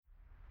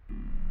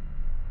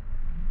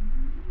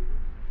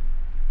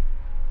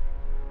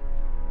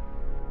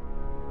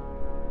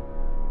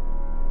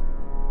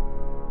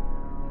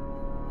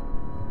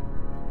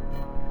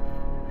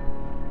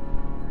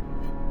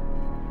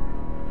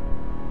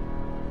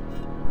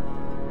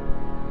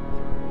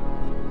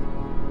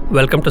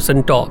Welcome to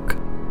SynTalk.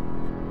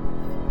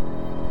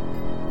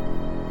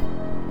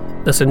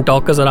 The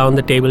SynTalkers around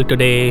the table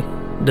today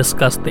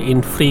discuss the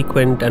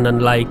infrequent and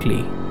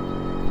unlikely.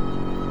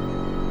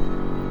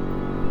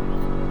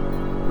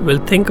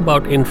 We'll think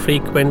about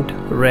infrequent,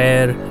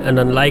 rare, and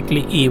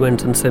unlikely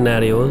events and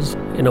scenarios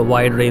in a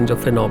wide range of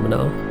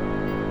phenomena.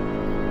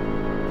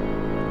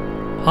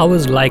 How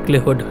is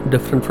likelihood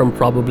different from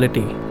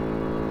probability?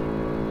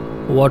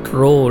 What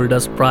role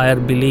does prior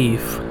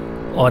belief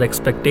or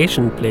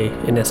expectation play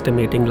in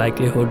estimating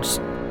likelihoods?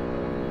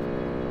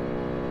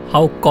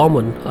 How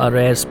common are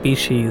rare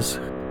species,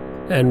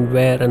 and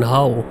where and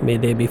how may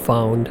they be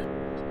found?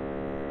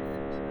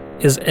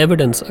 Is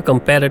evidence a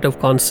comparative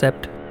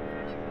concept?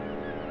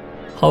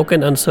 How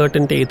can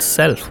uncertainty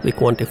itself be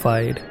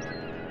quantified?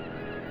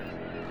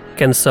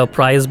 Can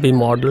surprise be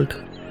modeled?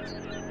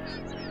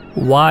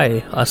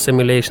 Why are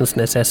simulations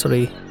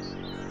necessary?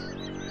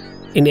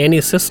 In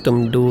any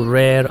system, do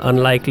rare,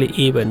 unlikely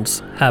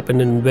events happen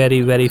in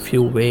very, very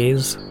few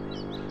ways?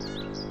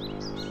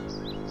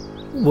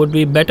 Would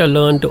we better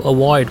learn to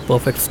avoid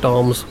perfect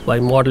storms by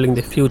modeling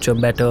the future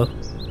better?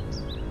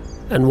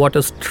 And what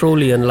is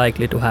truly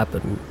unlikely to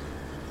happen?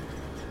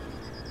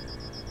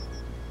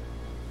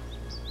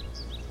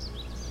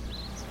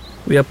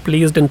 We are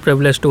pleased and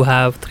privileged to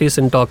have three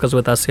SynTalkers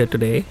with us here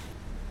today.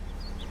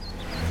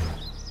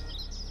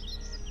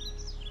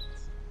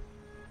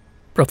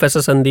 Professor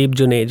Sandeep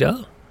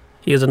Juneja.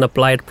 He is an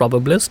applied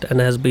probabilist and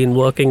has been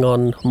working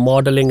on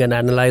modeling and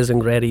analyzing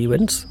rare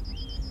events.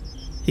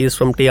 He is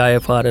from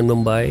TIFR in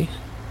Mumbai.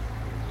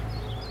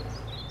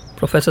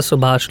 Professor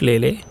Subhash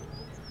Lele.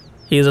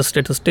 He is a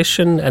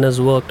statistician and has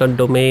worked on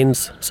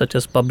domains such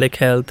as public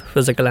health,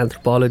 physical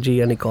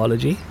anthropology, and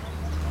ecology.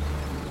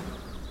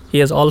 He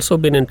has also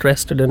been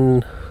interested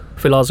in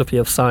philosophy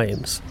of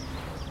science.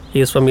 He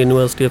is from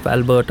University of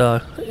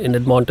Alberta in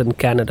Edmonton,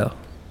 Canada.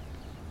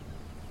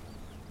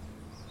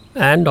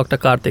 And Dr.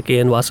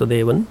 Karthikeyan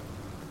Vasudevan.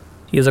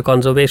 He is a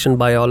conservation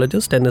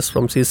biologist and is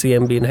from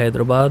CCMB in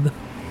Hyderabad.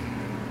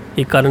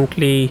 He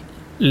currently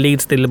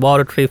leads the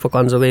Laboratory for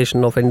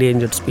Conservation of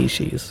Endangered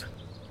Species.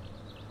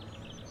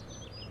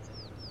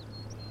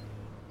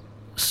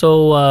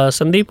 So,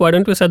 Sandeep, why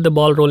don't we set the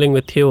ball rolling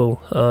with you?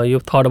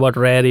 You've thought about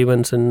rare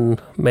events in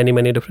many,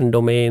 many different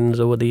domains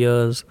over the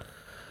years.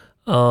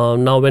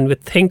 Now, when we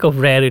think of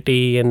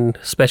rarity, and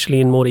especially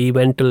in more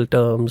evental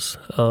terms,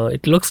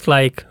 it looks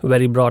like,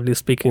 very broadly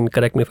speaking,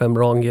 correct me if I'm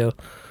wrong here,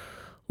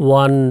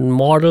 one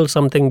models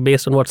something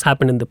based on what's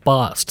happened in the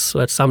past.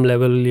 So at some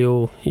level,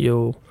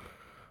 you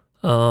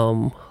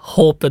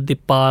hope that the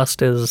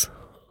past is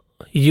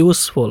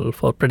useful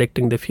for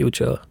predicting the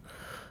future.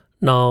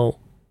 Now,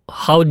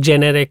 how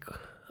generic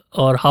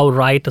or how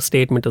right a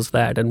statement is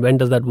that? And when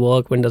does that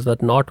work? When does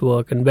that not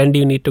work? And when do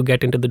you need to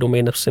get into the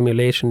domain of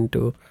simulation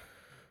to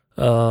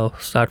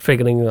start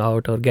figuring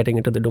out or getting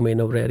into the domain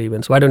of rare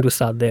events? Why don't we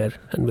start there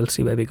and we'll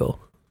see where we go.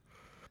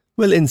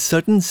 Well, in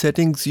certain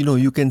settings,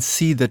 you can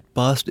see that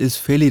past is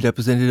fairly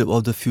representative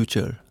of the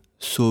future.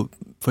 So,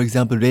 for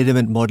example, rare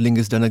event modeling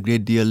is done a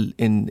great deal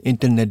in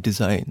internet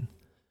design.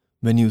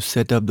 When you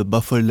set up the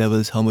buffer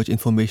levels, how much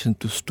information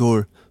to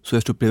store so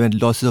as to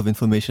prevent losses of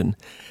information.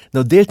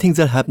 Now, there things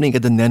are happening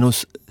at the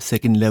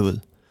nanosecond level.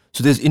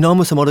 So there's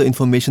enormous amount of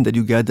information that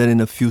you gather in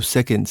a few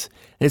seconds.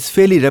 And it's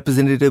fairly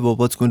representative of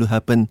what's going to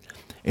happen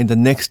in the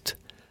next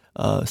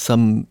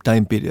some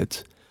time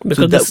periods.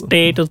 Because the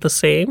state is the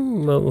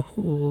same?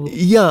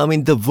 Yeah, I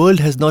mean, the world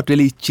has not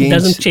really changed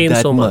doesn't change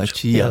that so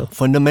much. Yeah.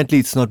 Fundamentally,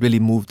 it's not really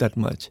moved that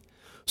much.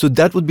 So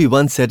that would be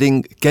one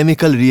setting.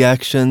 Chemical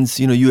reactions,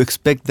 you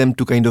expect them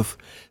to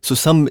so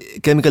some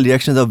chemical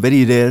reactions are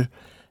very rare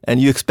and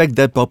you expect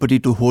that property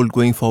to hold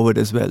going forward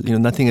as well.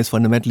 Nothing has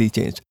fundamentally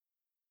changed.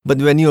 But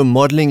when you're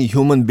modeling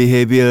human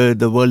behavior,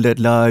 the world at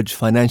large,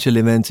 financial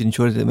events,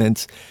 insurance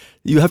events,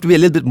 you have to be a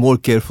little bit more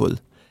careful.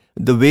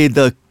 The way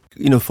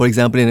for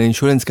example, in an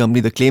insurance company,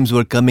 the claims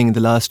were coming in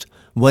the last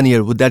 1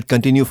 year. Would that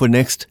continue for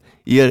next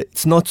year?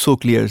 It's not so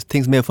clear.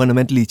 Things may have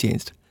fundamentally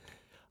changed.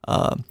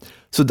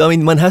 So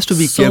one has to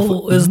be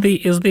careful. So is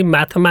the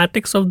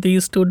mathematics of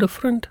these two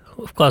different?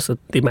 Of course,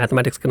 the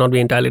mathematics cannot be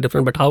entirely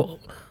different, but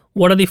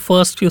what are the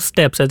first few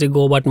steps as you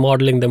go about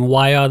modeling them?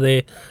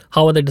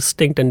 How are they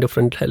distinct and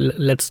different?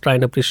 Let's try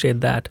and appreciate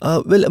that.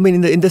 Well, I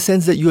mean, in the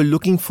sense that you're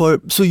looking for,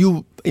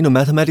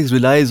 mathematics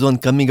relies on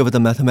coming up with a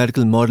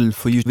mathematical model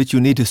for you, which you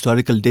need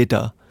historical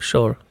data.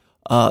 Sure.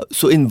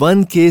 So in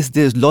one case,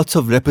 there's lots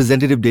of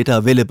representative data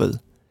available.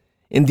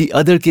 In the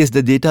other case,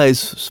 the data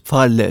is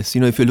far less.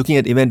 If you're looking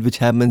at event which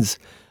happens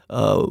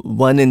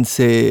one in,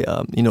 say,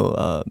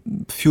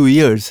 few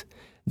years,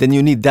 then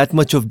you need that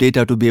much of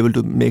data to be able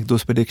to make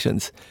those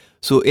predictions.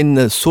 So in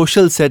the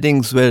social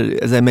settings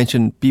where, as I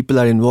mentioned, people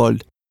are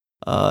involved,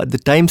 the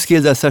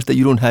timescales are such that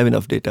you don't have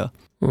enough data.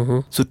 Mm-hmm.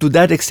 So to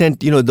that extent,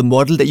 the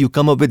model that you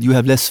come up with, you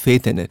have less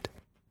faith in it.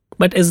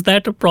 But is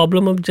that a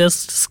problem of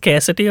just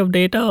scarcity of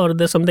data, or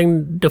there's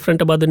something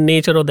different about the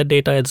nature of the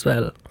data as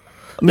well?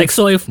 Like,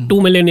 so if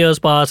 2 million years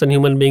pass and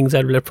human beings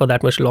have lived for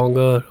that much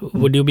longer,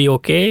 would you be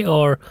okay?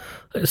 Or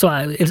so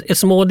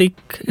it's more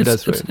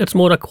it's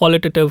more a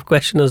qualitative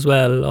question as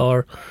well,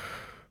 or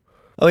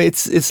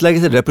it's like I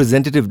said,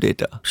 representative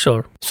data.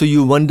 Sure. So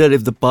you wonder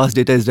if the past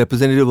data is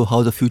representative of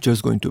how the future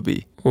is going to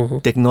be.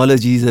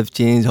 Technologies have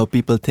changed, how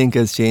people think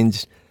has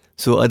changed.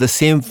 So are the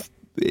same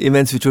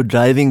events which were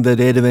driving the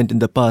rare event in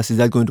the past, is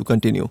that going to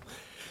continue?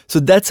 So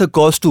that's a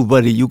cause to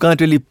worry. You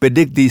can't really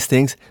predict these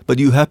things, but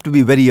you have to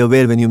be very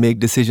aware when you make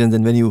decisions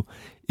and when you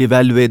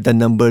evaluate the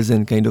numbers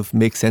and kind of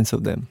make sense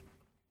of them.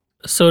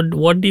 So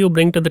what do you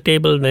bring to the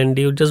table then?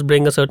 Do you just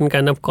bring a certain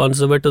kind of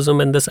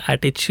conservatism and this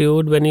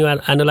attitude when you are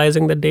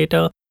analyzing the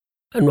data?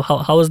 And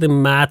how is the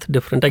math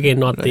different? Again,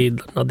 not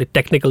the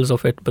technicals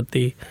of it, but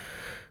the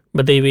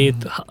way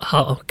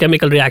how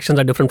chemical reactions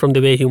are different from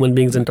the way human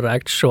beings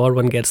interact. Sure,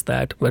 one gets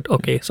that. But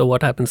okay, so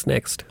what happens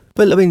next?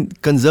 Well, I mean,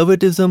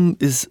 conservatism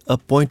is a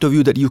point of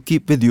view that you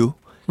keep with you.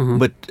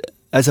 But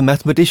as a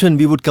mathematician,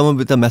 we would come up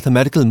with a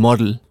mathematical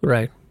model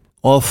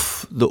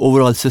of the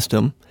overall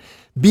system,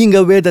 being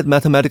aware that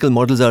mathematical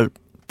models are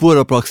poor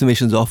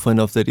approximations often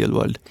of the real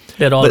world.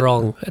 They're all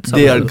wrong.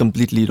 They are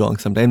completely wrong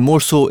sometimes,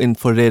 more so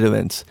for rare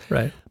events.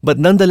 Right. But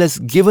nonetheless,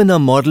 given a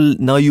model,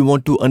 now you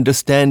want to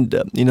understand,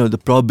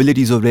 the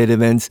probabilities of rare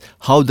events,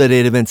 how the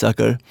rare events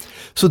occur.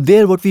 So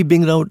there, what we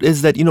bring out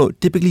is that,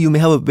 typically you may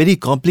have a very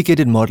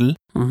complicated model,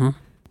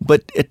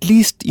 but at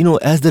least,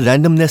 as the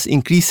randomness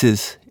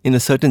increases in a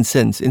certain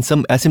sense, in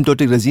some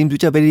asymptotic regimes,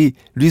 which are very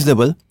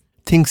reasonable,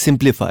 things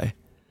simplify.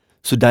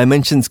 So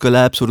dimensions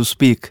collapse, so to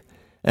speak,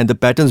 and the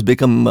patterns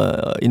become,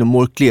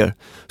 more clear.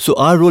 So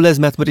our role as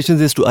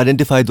mathematicians is to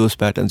identify those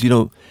patterns.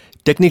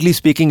 Technically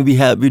speaking, we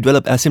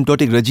develop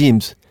asymptotic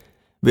regimes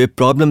where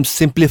problems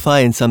simplify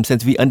in some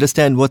sense. We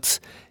understand what's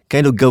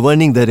kind of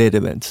governing the rare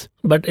events.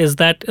 But is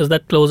that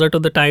closer to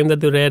the time that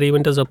the rare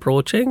event is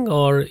approaching,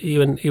 or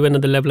even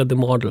at the level of the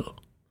model?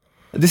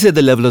 This is at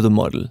the level of the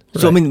model.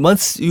 Right. So, I mean,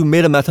 once you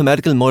made a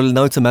mathematical model,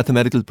 now it's a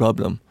mathematical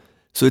problem.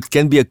 So it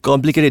can be a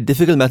complicated,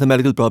 difficult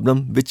mathematical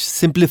problem which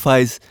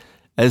simplifies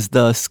as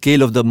the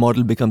scale of the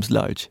model becomes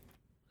large.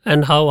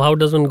 And how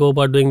does one go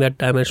about doing that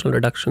dimensional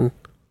reduction?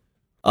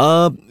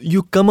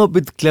 You come up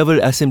with clever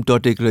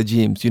asymptotic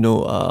regimes.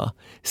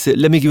 So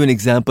let me give you an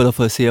example of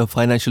a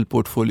financial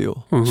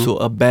portfolio. So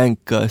a bank,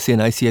 say an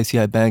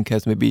ICICI bank,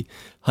 has maybe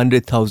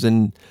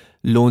 100,000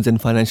 loans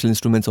and financial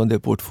instruments on their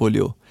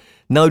portfolio.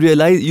 Now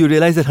you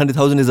realize that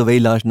 100,000 is a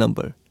very large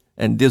number,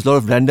 and there's a lot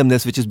of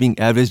randomness which is being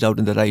averaged out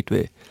in the right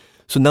way.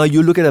 So now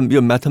you look at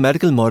your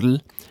mathematical model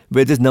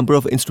where this number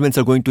of instruments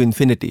are going to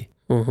infinity.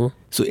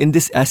 So in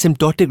this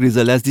asymptotic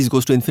result, as this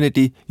goes to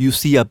infinity, you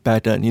see a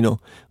pattern.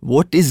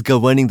 What is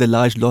governing the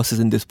large losses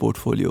in this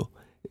portfolio?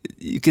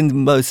 You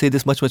can say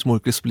this much, much more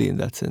crisply in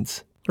that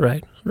sense.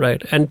 Right.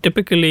 And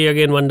typically,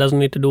 again, one doesn't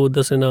need to do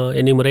this in an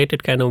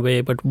enumerated kind of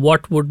way, but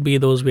what would be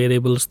those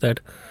variables that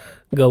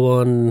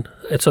govern,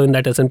 so in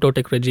that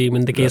asymptotic regime,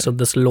 in the case of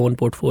this loan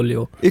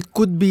portfolio? It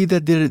could be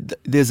that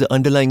there's an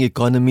underlying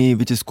economy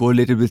which is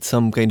correlated with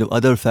some kind of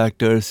other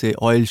factors, say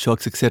oil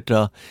shocks,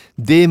 etc.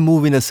 They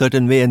move in a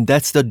certain way, and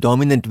that's the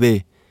dominant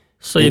way.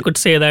 So you could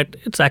say that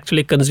it's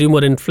actually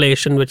consumer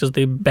inflation, which is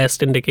the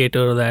best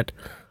indicator that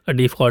a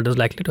default is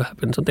likely to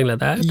happen, something like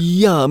that?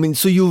 Yeah, I mean,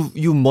 so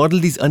you model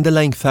these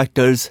underlying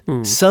factors.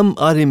 Some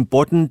are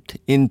important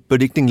in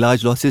predicting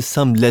large losses,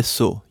 some less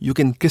so. You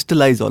can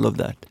crystallize all of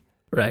that.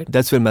 Right.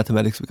 That's where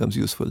mathematics becomes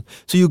useful.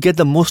 So you get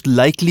the most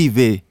likely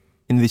way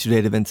in which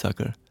rare events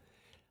occur.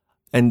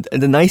 And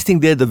the nice thing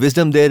there, the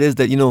wisdom there is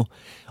that,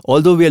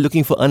 although we are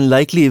looking for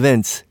unlikely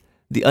events,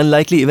 the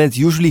unlikely events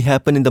usually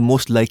happen in the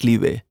most likely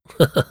way.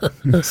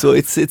 So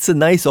it's a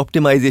nice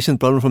optimization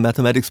problem from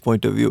mathematics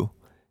point of view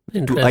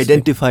to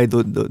identify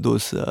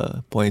those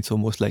points of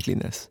most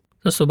likeliness.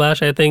 So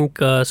Subhash, I think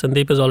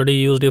Sandeep has already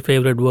used your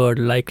favorite word,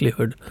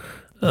 likelihood.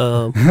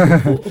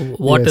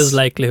 What is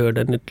likelihood,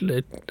 and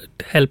it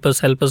help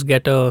us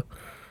get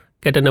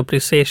an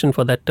appreciation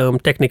for that term.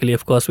 Technically,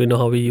 of course, we know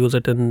how we use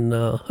it in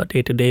a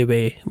day-to-day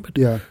way,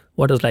 but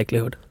what is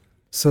likelihood?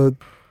 So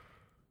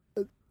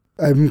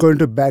I'm going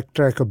to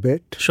backtrack a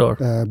bit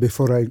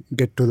before I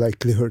get to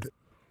likelihood.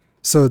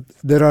 So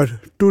there are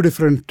two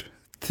different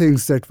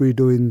things that we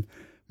do in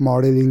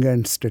modeling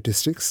and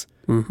statistics.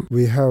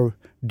 We have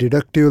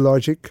deductive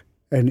logic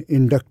and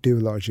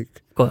inductive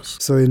logic. Of course.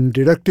 So in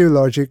deductive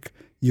logic,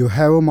 you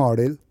have a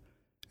model,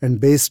 and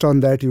based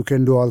on that, you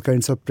can do all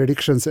kinds of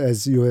predictions,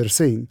 as you were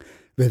saying,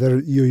 whether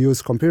you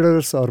use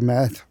computers or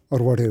math or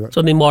whatever.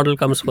 So the model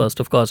comes first,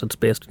 of course, it's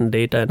based on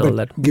data and all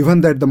that. Given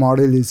that the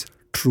model is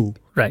true.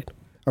 Right.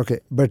 Okay,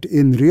 but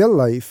in real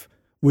life,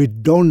 we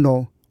don't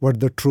know what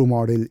the true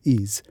model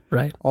is.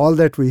 Right. All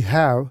that we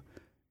have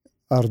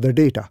are the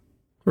data.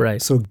 Right.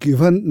 So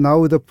given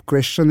now the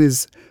question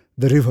is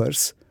the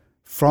reverse.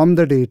 From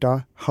the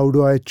data, how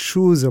do I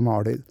choose a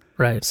model?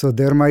 Right. So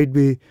there might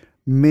be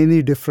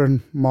many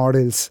different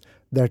models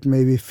that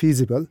may be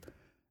feasible,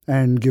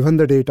 and given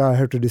the data, I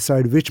have to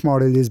decide which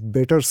model is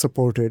better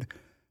supported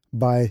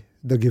by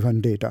the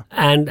given data.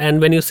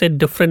 And when you say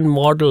different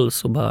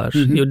models, Subhash,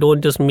 you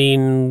don't just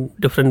mean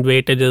different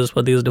weightages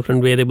for these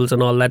different variables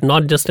and all that,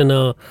 not just in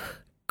a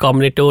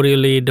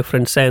combinatorially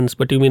different sense,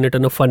 but you mean it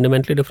in a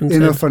fundamentally different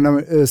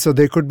sense? So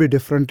they could be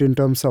different in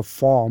terms of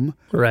form.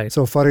 Right.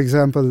 So for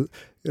example,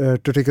 to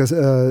take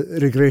a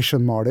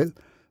regression model,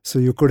 so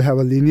you could have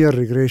a linear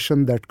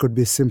regression that could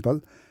be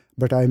simple,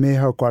 but I may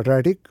have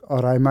quadratic,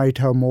 or I might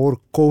have more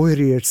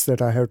covariates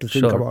that I have to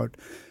think about.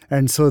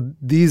 And so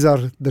these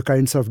are the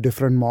kinds of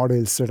different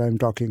models that I'm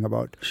talking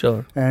about.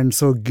 Sure. And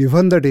so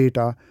given the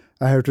data,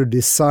 I have to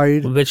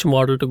decide which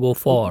model to go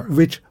for.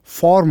 Which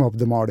form of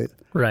the model.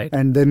 Right.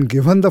 And then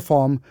given the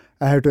form,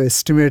 I have to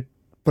estimate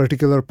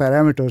particular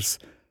parameters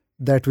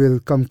that will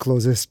come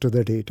closest to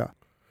the data.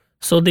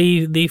 So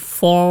the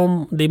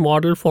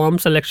model form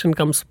selection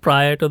comes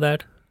prior to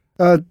that?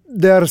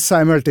 They are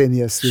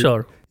simultaneous.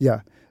 Sure.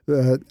 Yeah.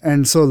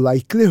 And so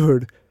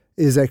likelihood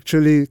is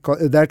actually,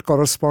 that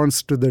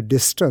corresponds to the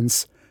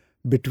distance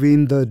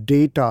between the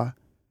data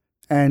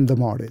and the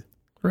model.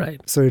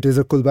 Right. So it is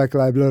a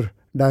Kullback-Leibler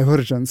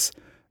divergence,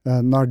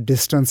 not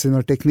distance in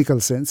a technical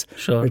sense.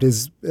 Sure. It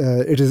is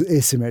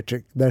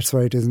asymmetric. That's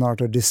why it is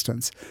not a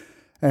distance.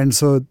 And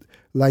so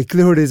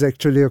likelihood is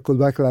actually a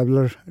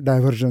Kullback-Leibler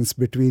divergence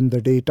between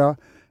the data,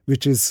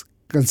 which is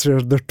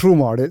considered the true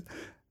model,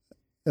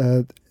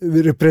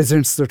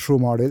 represents the true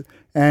model,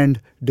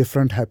 and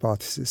different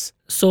hypotheses.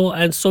 So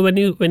when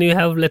you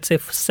have, let's say,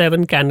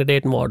 7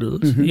 candidate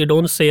models, you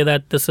don't say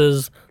that this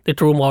is the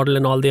true model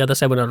and all the other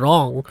 7 are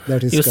wrong.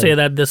 That is you correct. Say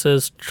that this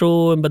is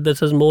true, but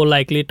this is more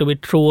likely to be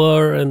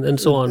truer, and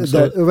so on.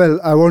 Well,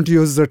 I won't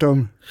use the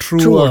term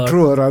true or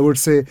truer. I would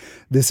say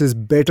this is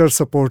better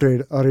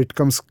supported, or it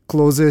comes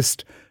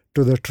closest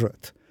to the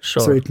truth.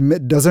 Sure. So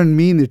it doesn't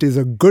mean it is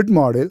a good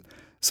model.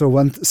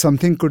 So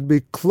something could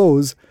be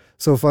close.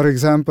 So for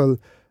example,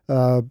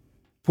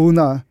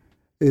 Pune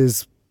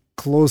is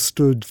close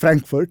to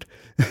Frankfurt.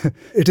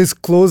 It is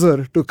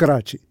closer to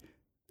Karachi.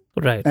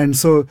 Right. And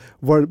so,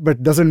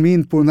 but doesn't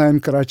mean Pune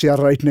and Karachi are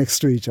right next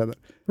to each other.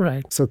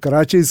 Right. So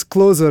Karachi is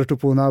closer to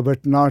Pune,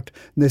 but not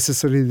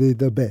necessarily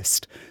the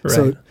best. Right.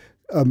 So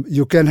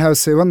you can have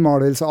 7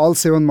 models. All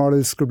 7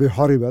 models could be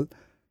horrible.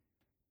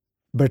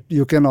 But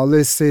you can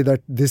always say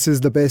that this is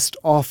the best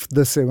of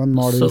the 7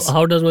 models. So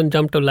how does one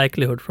jump to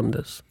likelihood from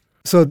this?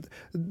 So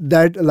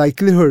that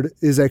likelihood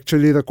is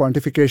actually the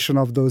quantification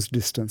of those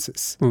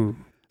distances.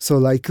 So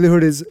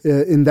likelihood is,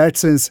 in that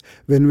sense,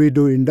 when we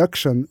do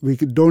induction, we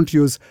don't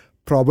use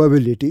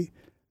probability,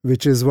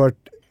 which is what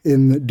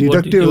in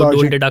deductive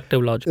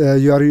logic,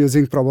 you are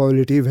using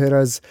probability,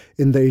 whereas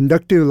in the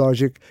inductive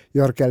logic,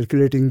 you are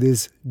calculating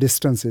these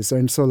distances.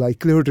 And so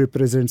likelihood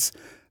represents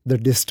the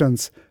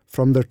distance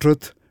from the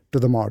truth to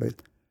the model.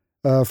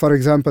 For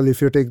example,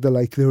 if you take the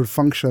likelihood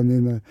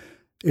function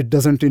it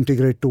doesn't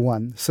integrate to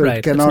 1. So right.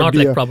 It cannot it's not be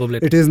like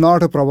probability. It is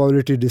not a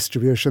probability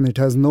distribution. It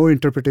has no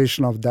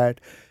interpretation of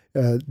that.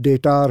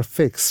 Data are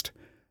fixed.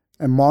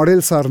 And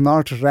models are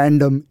not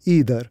random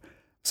either.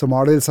 So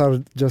models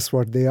are just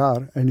what they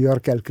are, and you are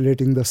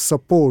calculating the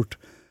support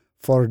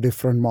for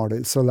different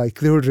models. So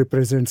likelihood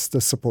represents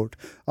the support.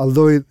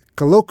 Although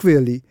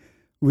colloquially,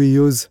 we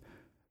use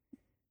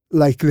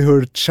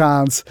likelihood,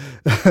 chance,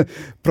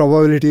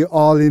 probability,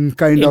 all in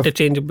kind of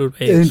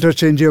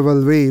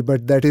interchangeable way,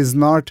 but that is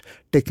not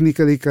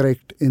technically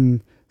correct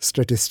in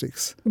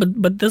statistics.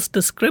 But this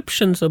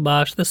description,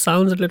 Subhash, this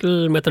sounds a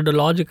little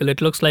methodological.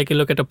 It looks like you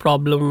look at a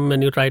problem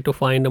and you try to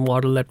find a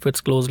model that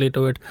fits closely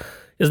to it.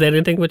 Is there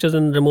anything which is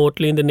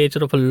remotely in the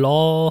nature of a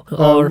law?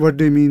 Or what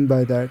do you mean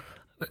by that?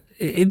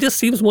 It just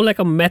seems more like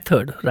a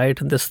method, right?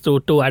 This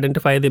to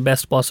identify the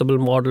best possible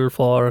model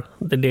for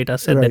the data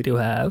set that you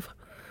have.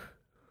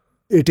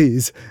 It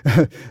is.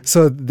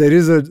 So there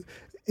is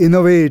in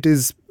a way, it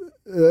is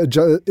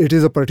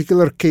a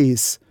particular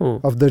case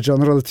of the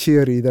general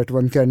theory that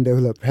one can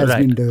develop, has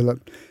been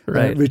developed,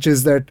 which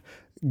is that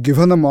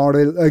given a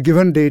model,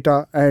 given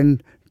data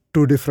and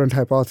 2 different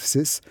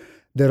hypotheses,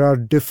 there are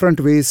different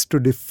ways to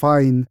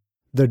define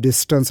the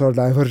distance or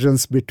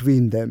divergence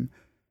between them.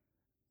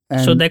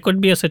 And so there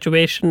could be a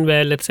situation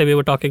where, let's say we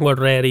were talking about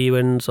rare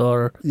events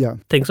or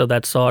things of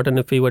that sort, and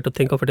if we were to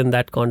think of it in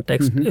that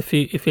context, if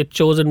you'd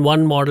chosen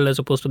one model as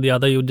opposed to the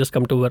other, you'd just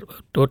come to a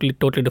totally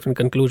different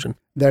conclusion.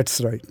 That's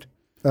right.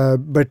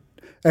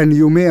 And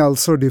you may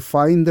also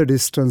define the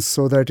distance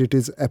so that it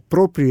is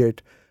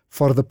appropriate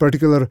for the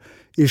particular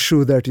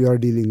issue that you are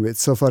dealing with.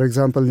 So for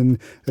example, in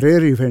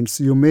rare events,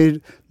 you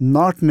may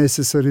not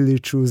necessarily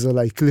choose a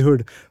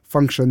likelihood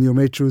function. You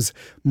may choose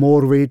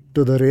more weight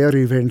to the rare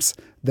events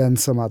than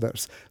some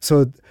others.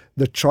 So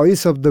the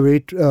choice of the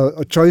weight,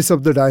 choice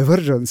of the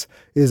divergence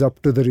is up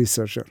to the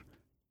researcher.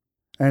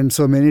 And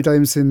so many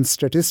times in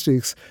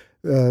statistics,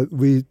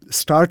 we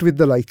start with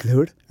the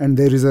likelihood, and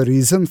there is a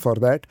reason for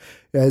that.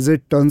 As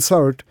it turns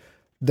out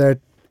that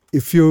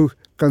if you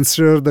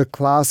consider the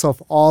class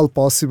of all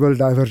possible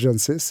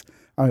divergences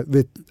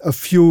with a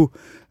few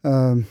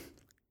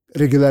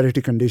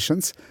regularity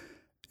conditions,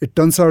 it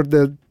turns out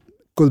that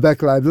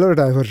Kullback-Leibler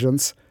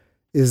divergence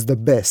is the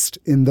best,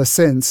 in the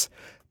sense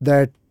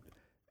that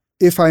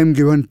if I'm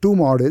given two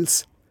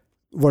models,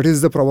 what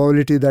is the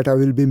probability that I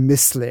will be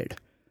misled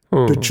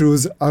to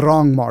choose a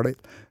wrong model?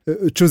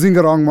 Choosing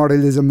a wrong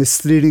model is a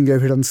misleading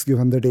evidence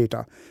given the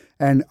data.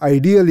 And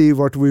ideally,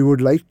 what we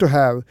would like to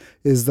have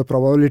is the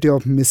probability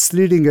of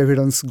misleading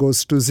evidence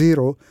goes to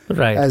zero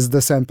as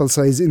the sample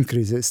size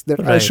increases.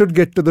 That I should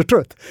get to the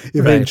truth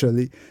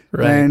eventually.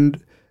 Right.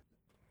 And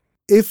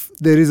if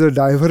there is a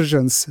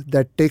divergence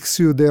that takes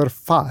you there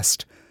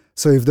fast,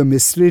 so if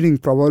the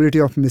probability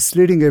of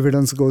misleading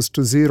evidence goes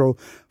to zero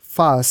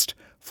fast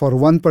for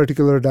one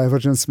particular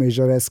divergence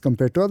measure as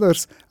compared to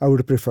others, I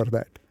would prefer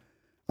that.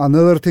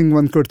 Another thing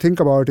one could think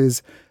about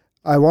is,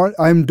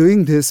 I'm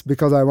doing this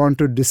because I want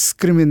to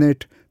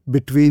discriminate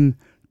between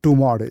two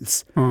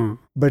models.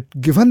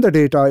 But given the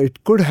data,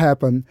 it could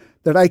happen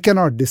that I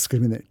cannot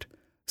discriminate.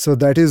 So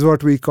that is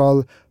what we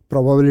call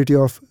probability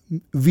of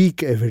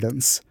weak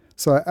evidence.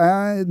 So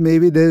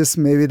maybe this,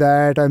 maybe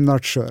that, I'm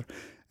not sure.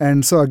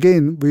 And so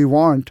again, we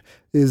want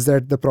is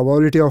that the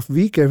probability of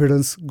weak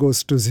evidence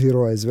goes to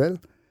zero as well.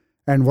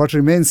 And what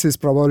remains is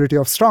probability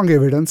of strong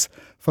evidence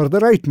for the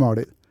right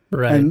model.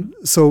 Right. And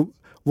so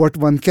what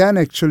one can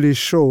actually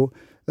show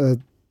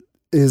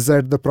is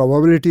that the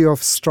probability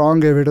of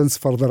strong evidence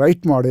for the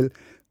right model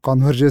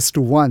converges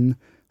to 1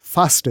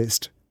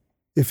 fastest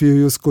if you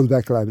use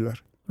Kullback-Leibler.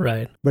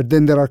 Right. But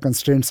then there are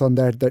constraints on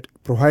that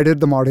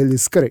provided the model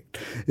is correct.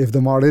 If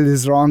the model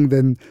is wrong,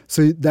 then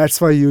so that's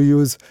why you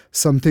use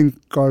something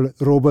called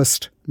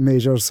robust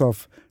measures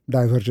of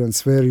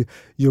divergence, where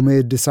you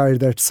may decide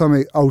that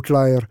some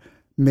outlier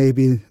may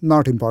be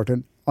not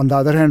important. On the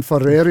other hand, for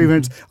rare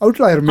events,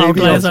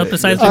 outliers are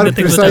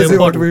precisely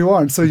what we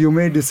want. So you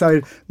may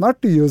decide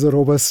not to use a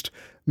robust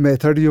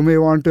method. You may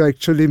want to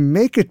actually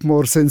make it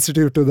more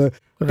sensitive to the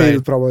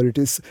tail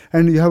probabilities,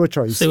 and you have a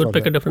choice. So you would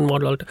pick a different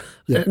model.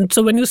 And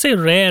so when you say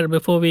rare,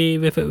 before we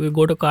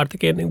go to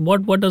Karthikeyan,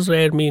 what does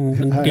rare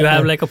mean? Do you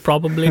have like a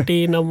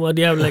probability number?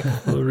 Do you have like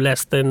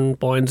less than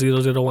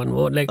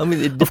 0.001? Like, I mean,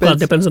 it depends, of course,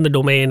 depends on the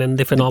domain and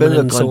the phenomenon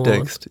and so on.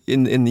 Context.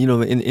 In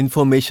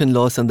information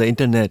loss on the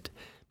internet,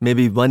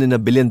 maybe 1 in a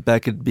billion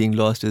packet being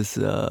lost is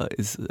a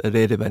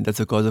rare event.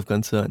 That's a cause of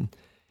concern.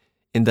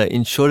 In the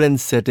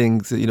insurance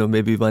settings,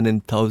 maybe 1 in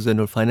 1,000,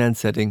 or finance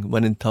setting,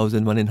 1 in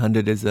 1,000, 1 in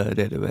 100 is a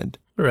rare event.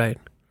 Right.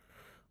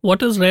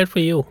 What is rare for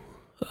you,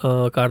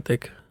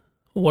 Karthik?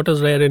 What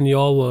is rare in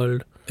your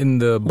world? In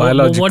the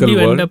biological world? What do you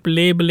end up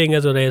labeling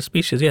as a rare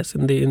species? Yes,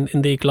 in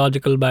the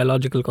ecological,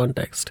 biological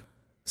context.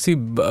 See,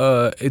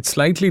 it's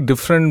slightly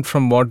different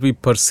from what we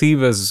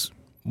perceive as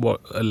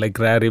like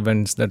rare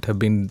events that have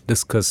been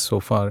discussed so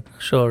far.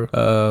 Sure.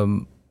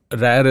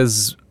 Rare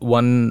is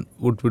one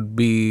which would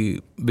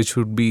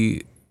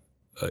be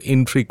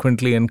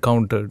infrequently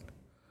encountered.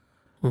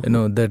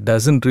 That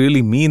doesn't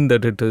really mean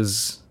that it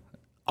is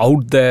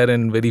out there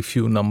in very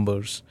few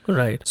numbers.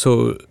 Right.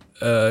 So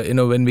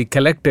when we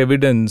collect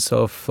evidence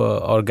of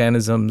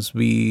organisms,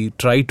 we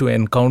try to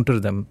encounter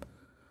them.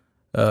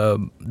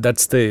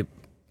 That's the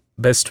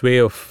best way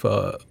of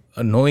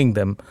knowing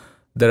them.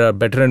 There are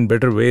better and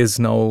better ways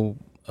now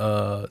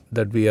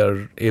that we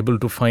are able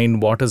to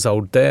find what is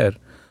out there.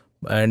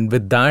 And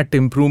with that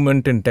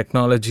improvement in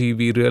technology,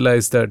 we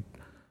realize that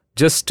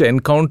just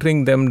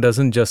encountering them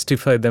doesn't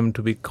justify them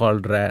to be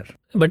called rare.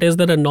 But is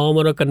there a norm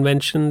or a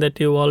convention that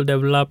you all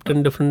developed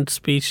in different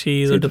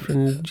species or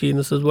different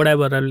genuses,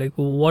 whatever? Like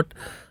what?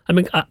 I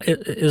mean,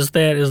 is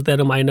there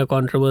a minor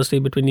controversy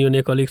between you and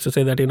your colleagues to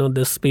say that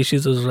this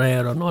species is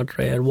rare or not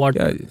rare? What?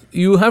 Yeah,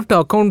 you have to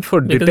account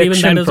for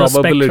detection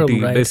probability.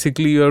 Spectrum, right?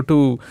 Basically, you have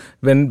to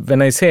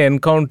when I say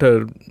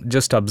encounter,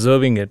 just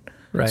observing it.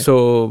 Right.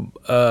 So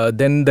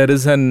then there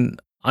is an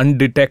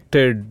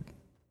undetected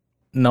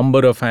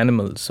number of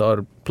animals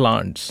or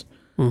plants,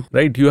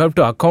 right? You have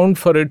to account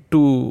for it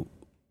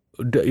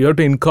you have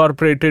to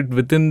incorporate it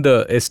within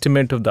the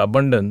estimate of the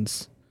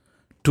abundance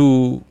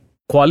to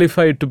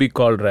qualify it to be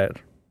called rare,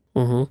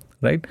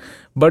 right?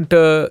 But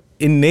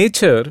in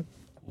nature,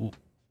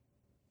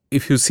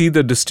 if you see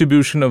the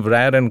distribution of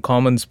rare and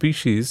common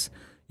species,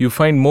 you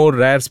find more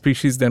rare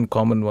species than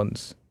common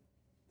ones.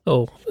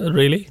 Oh,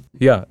 really?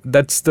 Yeah,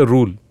 that's the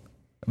rule.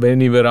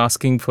 When you were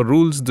asking for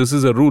rules, this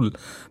is a rule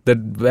that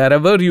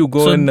wherever you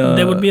go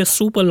there would be a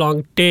super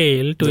long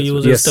tail, to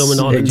use this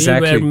terminology,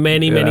 where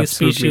many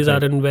species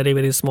are in very,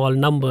 very small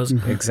numbers.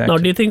 Exactly. Now,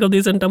 do you think of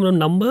these in terms of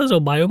numbers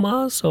or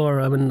biomass,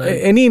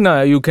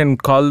 or you can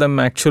call them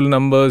actual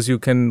numbers. You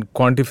can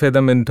quantify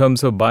them in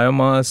terms of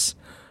biomass,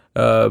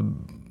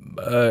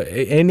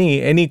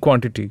 any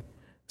quantity.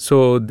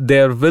 So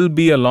there will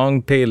be a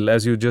long tail,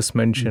 as you just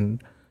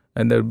mentioned,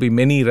 and there will be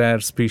many rare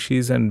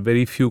species and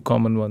very few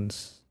common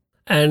ones.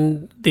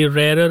 And the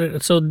rarer,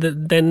 so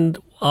then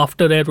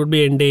after rare would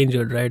be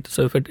endangered, right?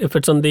 So if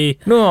it's on the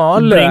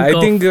I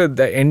think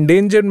the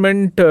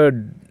endangerment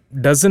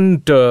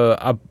doesn't.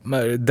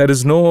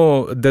 There's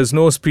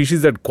no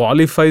species that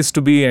qualifies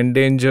to be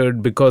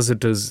endangered because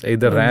it is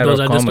either rare or common. Those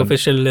are just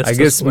official lists. I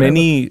guess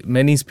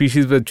many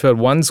species which were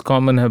once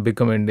common have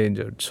become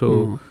endangered.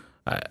 So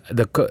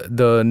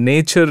the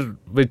nature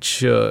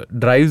which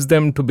drives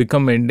them to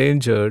become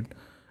endangered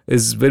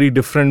is very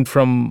different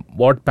from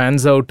what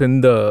pans out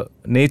in the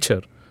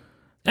nature.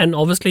 And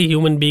obviously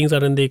human beings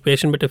are in the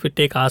equation, but if we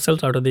take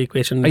ourselves out of the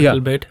equation a little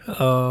bit,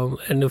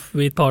 and if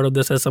we thought of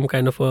this as some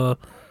kind of a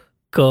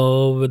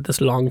curve with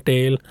this long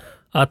tail,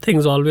 are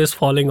things always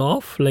falling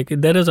off? Like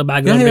there is a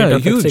background rate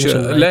of huge.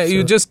 extinction, right?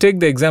 You just take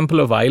the example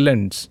of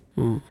islands.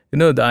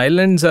 The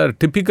islands are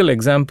typical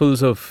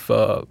examples of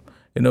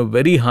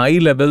very high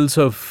levels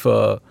of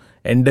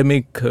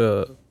endemic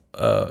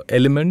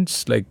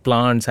elements like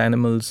plants,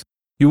 animals.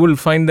 You will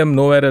find them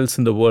nowhere else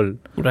in the world.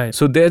 Right.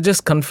 So they're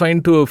just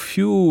confined to a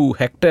few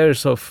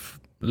hectares of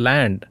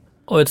land.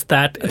 Oh, it's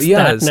that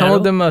some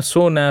of them are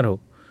so narrow.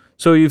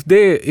 So if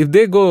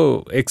they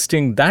go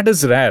extinct, that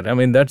is rare. I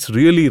mean, that's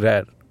really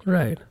rare.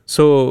 Right.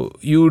 So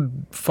you'd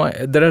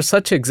find there are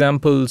such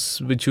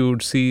examples which you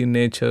would see in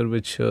nature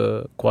which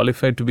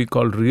qualify to be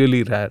called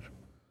really rare.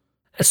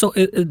 So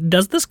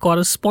does this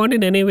correspond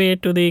in any way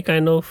to the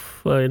kind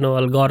of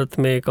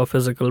algorithmic or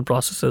physical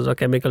processes or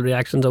chemical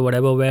reactions or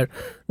whatever, where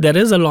there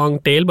is a long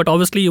tail, but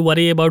obviously you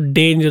worry about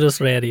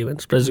dangerous rare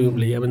events,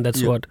 presumably. I mean,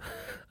 that's what.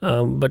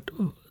 But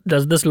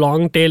does this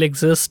long tail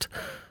exist?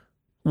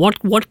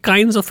 What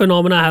kinds of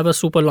phenomena have a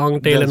super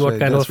long tail, and what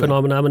kind of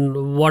phenomena? I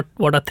mean,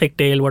 what a thick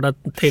tail, what a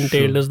thin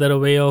tail? Is there a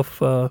way of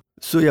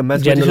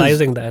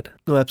generalizing that?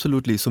 No,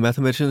 absolutely. So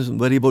mathematicians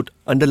worry about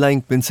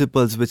underlying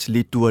principles which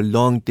lead to a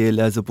long tail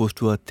as opposed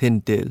to a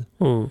thin tail.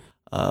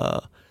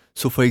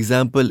 So, for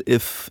example,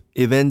 if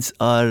events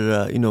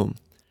are,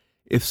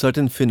 if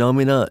certain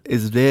phenomena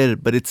is rare,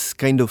 but it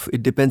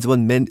depends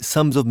on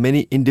sums of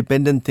many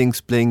independent things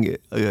playing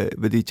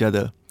with each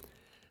other,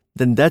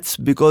 then that's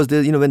because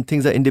when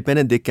things are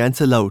independent, they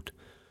cancel out.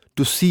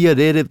 To see a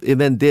rare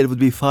event there would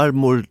be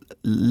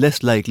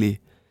less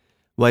likely.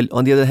 While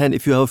on the other hand,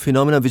 if you have a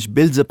phenomena which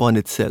builds upon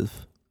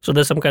itself, so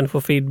there's some kind of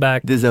a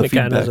feedback there's a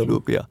mechanism. Feedback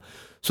loop, yeah.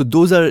 So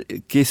those are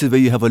cases where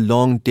you have a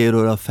long tail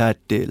or a fat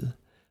tail.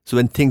 So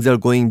when things are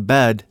going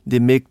bad, they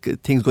make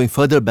things going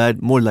further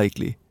bad more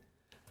likely.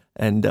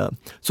 And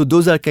so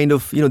those are kind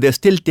of, they're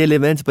still tail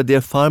events, but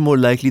they're far more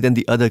likely than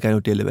the other kind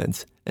of tail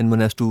events. And one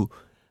has to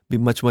be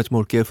much, much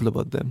more careful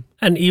about them.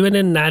 And even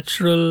in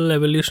natural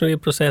evolutionary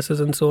processes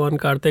and so on,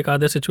 Karthik, are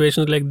there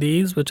situations like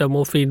these which are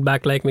more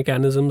feedback-like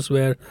mechanisms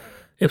where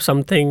if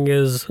something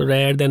is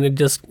rare, then it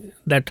just,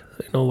 that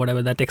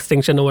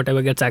extinction or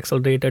whatever gets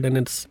accelerated and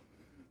it's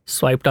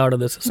swiped out of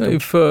the system?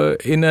 If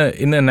in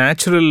a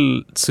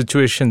natural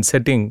situation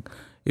setting,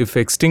 if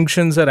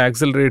extinctions are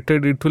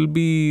accelerated, it will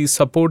be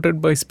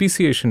supported by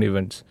speciation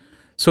events.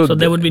 So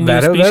there would be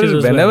new species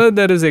as whenever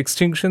there is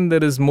extinction,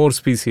 there is more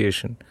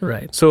speciation.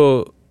 Right.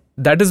 So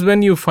that is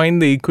when you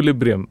find the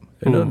equilibrium.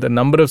 The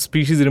number of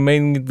species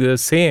remaining the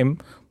same,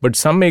 but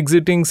some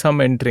exiting, some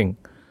entering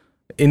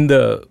in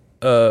the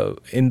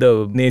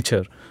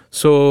nature.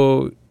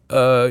 So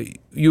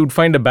you'd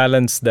find a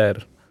balance there.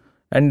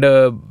 And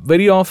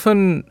very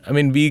often,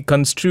 we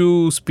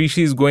construe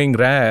species going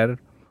rare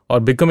or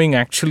becoming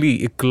actually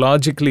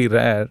ecologically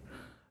rare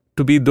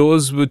to be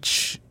those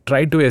which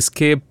try to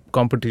escape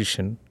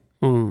competition.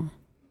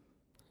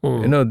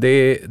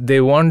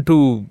 They want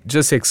to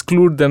just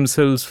exclude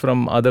themselves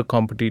from other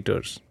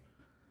competitors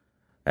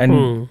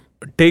and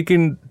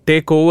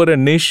take over a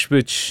niche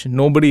which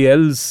nobody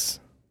else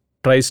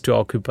tries to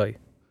occupy.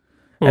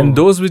 And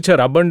those which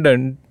are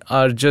abundant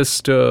are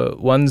just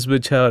ones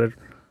which are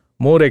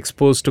more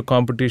exposed to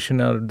competition,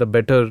 are the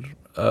better.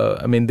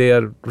 They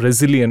are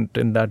resilient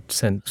in that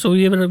sense. So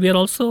we are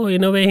also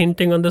in a way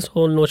hinting on this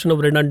whole notion of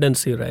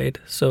redundancy, right?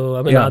 So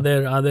are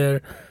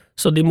there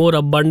so the more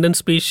abundant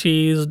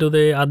species, do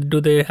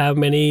they have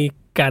many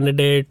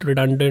candidate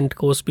redundant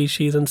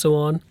co-species and so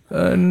on?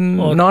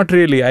 Not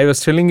really. I was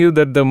telling you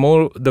that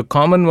the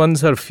common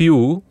ones are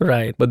few,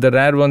 right? But the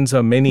rare ones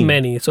are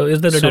many. So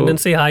is the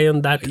redundancy high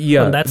on that?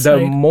 Yeah, on that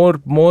side?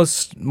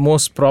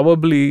 Most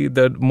probably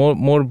the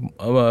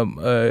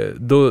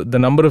the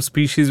number of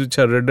species which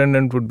are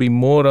redundant would be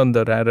more on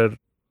the rarer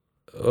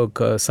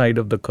side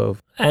of the curve.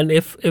 And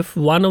if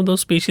one of those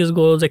species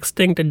goes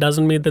extinct, it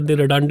doesn't mean that the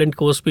redundant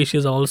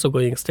co-species are also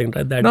going extinct,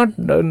 right? There's no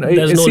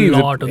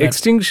law to that.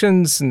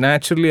 Extinctions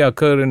naturally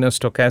occur in a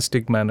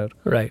stochastic manner.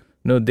 Right.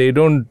 No, they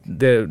don't.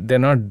 They're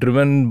not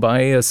driven by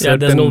a certain.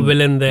 There's no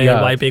villain there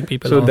wiping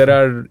people off. So there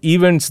are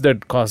events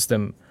that cause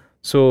them.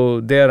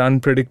 So they are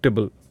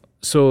unpredictable.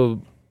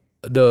 So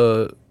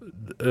there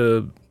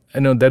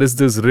is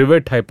this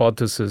rivet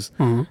hypothesis.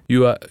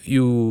 You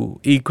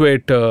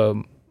equate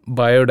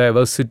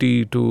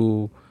biodiversity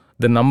to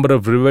the number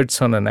of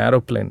rivets on an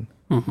aeroplane.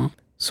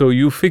 So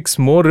you fix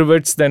more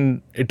rivets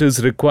than it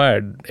is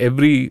required.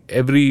 Every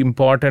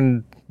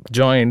important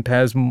joint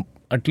has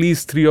at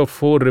least 3 or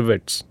 4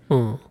 rivets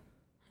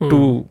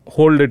to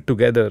hold it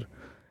together.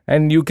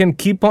 And you can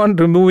keep on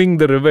removing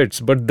the rivets,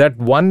 but that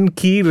one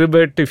key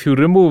rivet, if you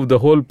remove, the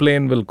whole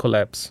plane will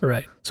collapse.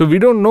 Right. So we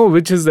don't know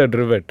which is that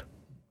rivet.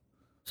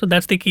 So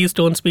that's the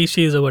keystone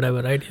species or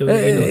whatever, right?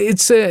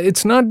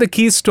 It's not the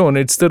keystone.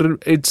 It's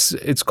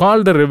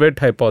called the rivet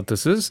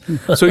hypothesis.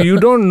 So you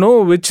don't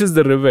know which is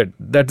the rivet.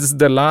 That is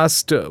the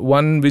last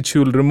one which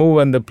you will remove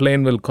and the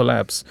plane will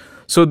collapse.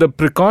 So the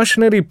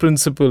precautionary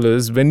principle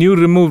is when you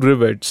remove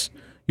rivets,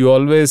 you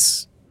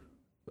always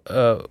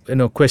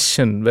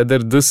question whether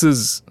this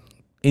is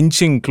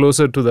inching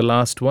closer to the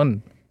last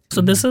one.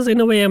 So this is in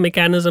a way a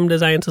mechanism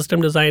design,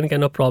 system design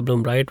kind of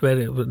problem, right?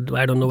 Where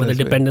I don't know whether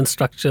dependent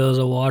structures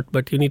or what,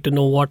 but you need to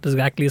know what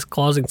exactly is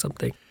causing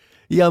something.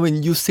 Yeah, I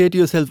mean, you say to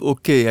yourself,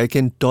 okay, I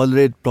can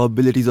tolerate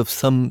probabilities of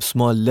some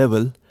small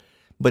level,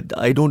 but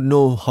I don't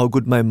know how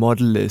good my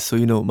model is. So,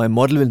 my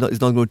model is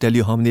not going to tell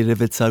you how many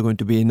rivets are going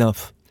to be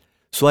enough.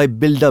 So I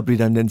build up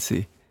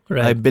redundancy.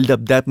 Right. I build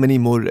up that many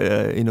more,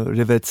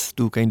 rivets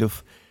to kind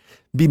of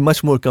be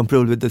much more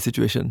comfortable with the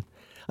situation.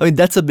 I mean,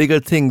 that's a bigger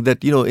thing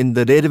that, in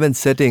the rare event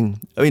setting,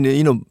 I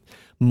mean,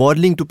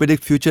 modeling to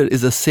predict future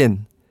is a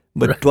sin,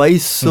 but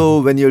twice so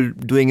when you're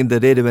doing in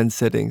the rare event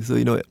setting.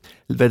 So,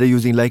 whether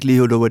using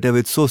likelihood or whatever,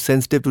 it's so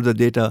sensitive to the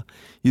data,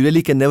 you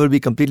really can never be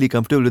completely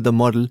comfortable with the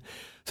model.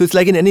 So it's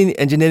like in any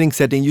engineering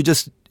setting, you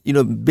just,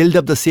 build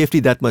up the safety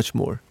that much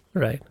more.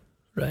 Right.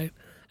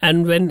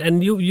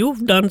 And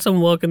you've done some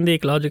work in the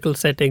ecological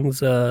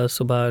settings,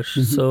 Subhash.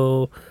 Mm-hmm.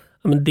 So,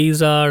 I mean,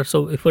 these are,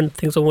 so if one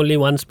thinks of only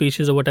one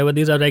species or whatever,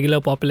 these are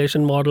regular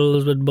population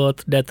models with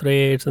birth, death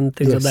rates and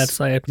things of that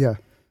sort. Yeah.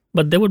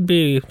 But there would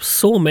be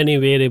so many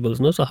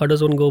variables, no? So how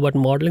does one go about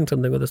modeling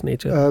something of this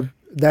nature?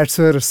 That's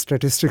where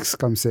statistics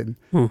comes in.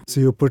 So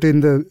you put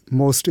in the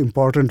most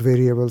important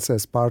variables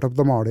as part of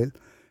the model,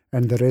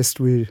 and the rest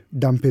we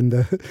dump in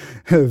the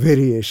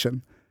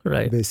variation.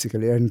 Right.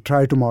 Basically, and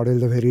try to model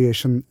the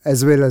variation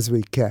as well as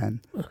we can.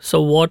 So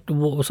what's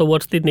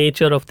the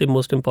nature of the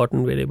most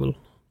important variable?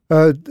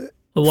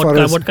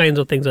 What kinds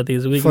of things are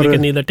these? We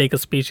can either take a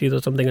species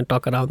or something and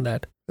talk around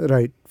that.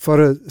 Right.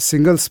 For a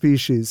single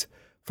species,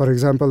 for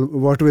example,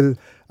 what will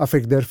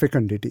affect their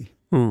fecundity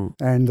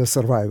and the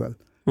survival?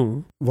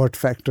 What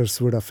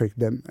factors would affect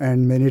them?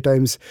 And many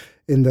times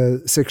in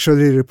the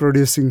sexually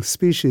reproducing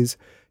species,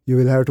 you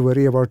will have to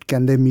worry about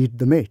can they meet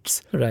the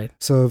mates. Right.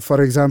 So,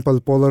 for example,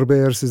 polar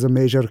bears is a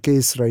major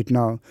case right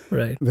now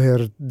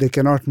where they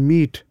cannot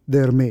meet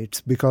their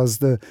mates because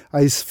the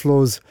ice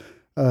flows,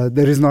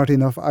 there is not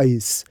enough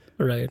ice.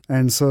 Right.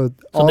 And so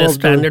they're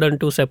stranded on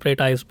two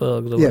separate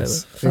icebergs or whatever.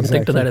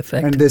 Something to that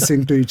effect. And they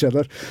sing to each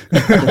other.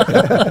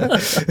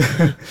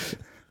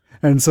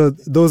 And so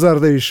those are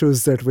the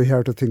issues that we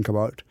have to think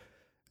about.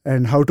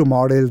 And how to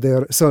model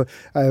their... So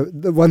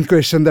the one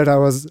question that I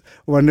was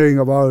wondering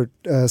about,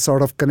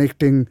 sort of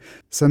connecting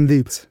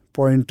Sandeep's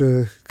point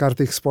to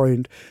Karthik's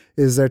point,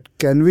 is that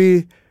can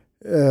we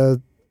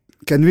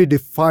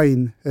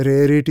define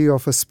rarity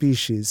of a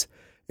species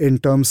in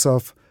terms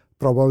of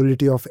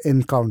probability of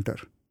encounter?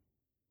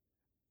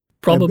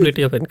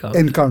 Probability of encounter.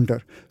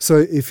 Encounter. So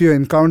if you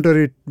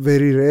encounter it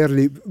very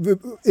rarely,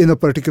 in a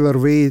particular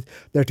way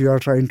that you are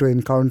trying to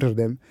encounter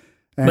them,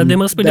 and but they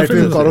must be that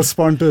different. will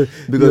correspond to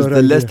because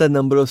the less idea. the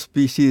number of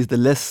species, the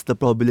less the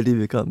probability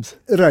becomes.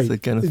 Right. So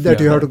kind of, that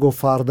you have to go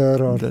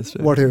farther or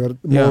whatever.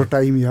 More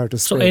time you have to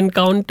spend. So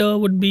encounter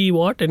would be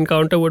what?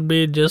 Encounter would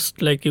be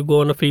just like you go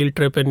on a field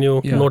trip and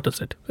you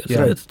notice it.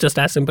 It's just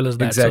as simple as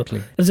that. Exactly.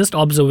 So it's just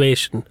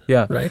observation.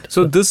 Yeah. Right.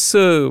 So this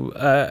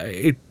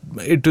it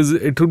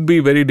would be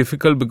very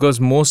difficult because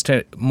most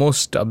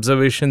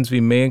observations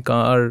we make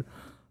are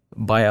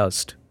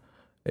biased.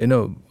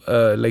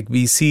 Like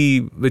we see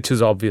which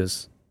is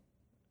obvious.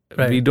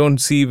 Right. We don't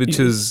see which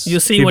is you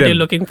see hidden. what you're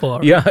looking for.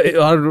 Yeah,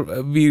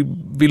 or we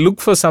look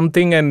for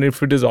something, and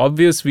if it is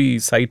obvious, we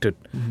cite it.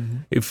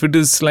 If it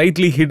is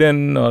slightly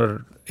hidden,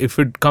 or if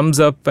it comes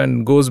up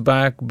and goes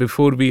back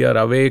before we are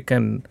awake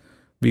and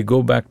we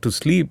go back to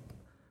sleep,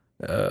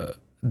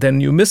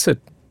 then you miss it.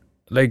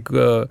 Like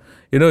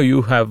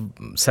you have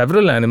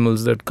several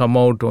animals that come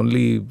out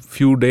only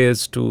few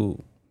days to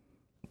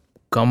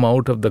come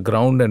out of the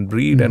ground and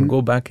breed and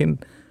go back in.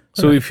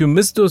 So if you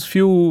miss those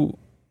few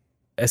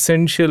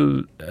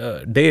essential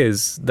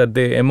days that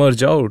they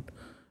emerge out,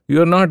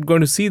 you are not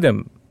going to see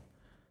them.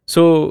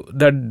 So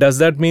does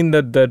that mean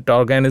that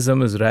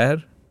organism is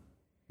rare?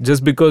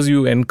 Just because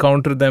you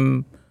encounter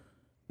them,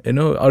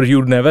 or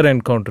you never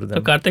encounter them.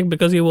 So Karthik,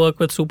 because you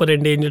work with super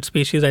endangered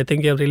species, I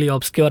think you have really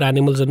obscure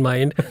animals in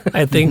mind.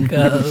 I think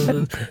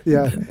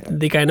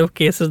the kind of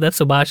cases that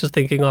Subhash is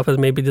thinking of is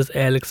maybe just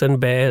elks and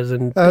bears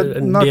and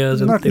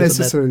deers and not things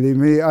necessarily.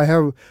 like that. I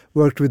have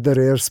worked with the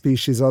rare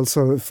species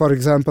also. For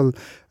example,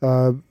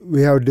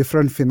 we have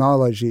different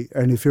phenology,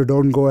 and if you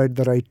don't go at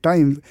the right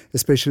time,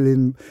 especially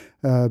in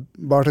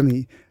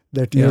botany,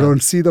 that you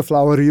don't see the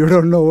flower, you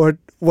don't know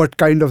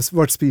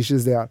what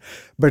species they are.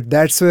 But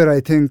that's where I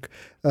think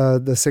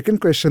the second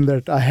question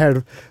that I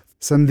had,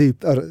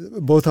 Sandeep,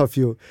 or both of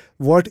you,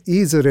 what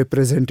is a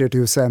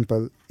representative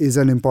sample is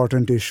an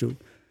important issue.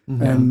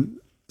 And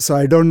so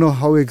I don't know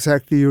how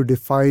exactly you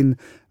define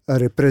a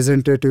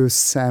representative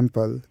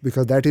sample,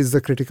 because that is the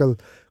critical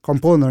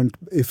component.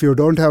 If you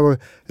don't have a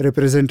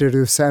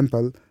representative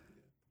sample,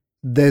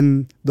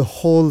 then the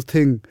whole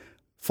thing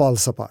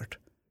falls apart.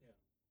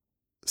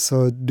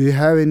 So do you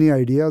have any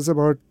ideas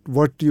about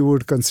what you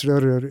would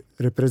consider a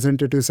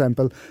representative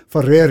sample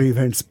for rare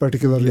events,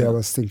 particularly I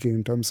was thinking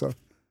in terms of?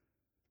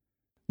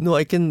 No,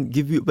 I can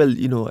give you,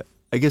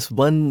 I guess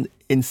one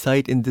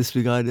insight in this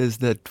regard is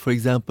that, for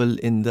example,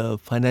 in the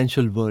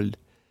financial world,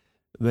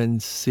 when,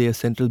 say, a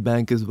central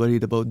bank is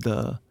worried about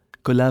the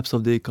collapse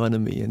of the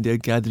economy and they're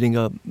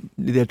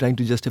trying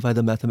to justify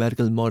the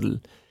mathematical model,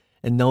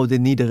 and now they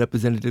need a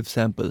representative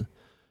sample.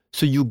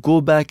 So you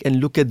go back and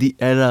look at the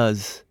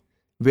eras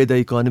where the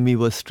economy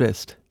was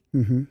stressed.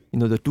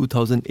 The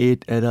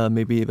 2008 era,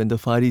 maybe when the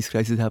Far East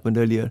crisis happened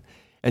earlier,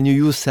 and you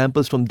use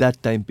samples from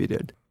that time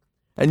period.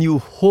 And you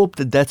hope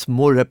that that's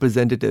more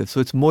representative. So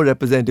it's more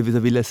representative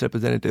vis-a-vis less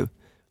representative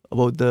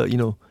about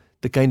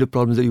the kind of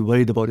problems that you're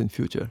worried about in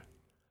future.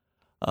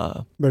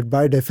 But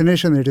by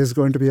definition, it is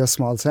going to be a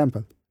small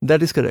sample.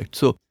 That is correct.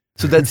 So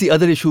that's the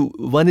other issue.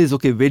 One is,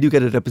 okay, where do you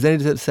get a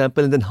representative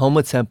sample, and then how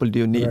much sample do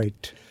you need?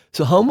 Right.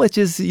 So how much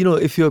is,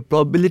 if your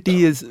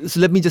probability is, so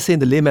let me just say in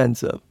the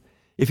layman's,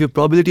 if your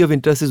probability of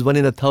interest is 1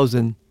 in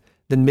 1,000,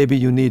 then maybe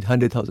you need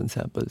 100,000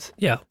 samples.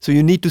 Yeah. So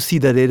you need to see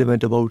the rare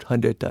event about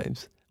 100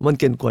 times. One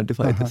can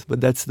quantify this,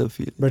 but that's the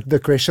field. But the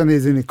question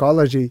is, in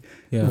ecology,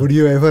 would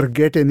you ever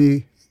get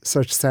any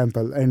such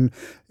sample? And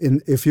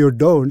if you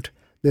don't,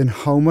 then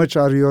how much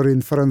are your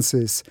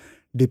inferences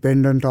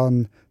dependent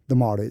on the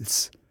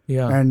models?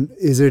 Yeah. And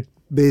is it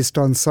based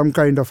on some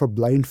kind of a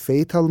blind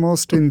faith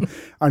almost in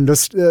I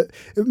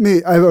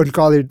won't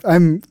call it,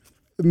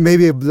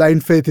 maybe a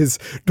blind faith is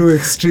too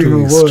extreme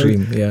a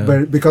word,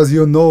 but because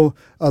you know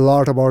a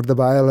lot about the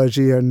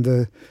biology and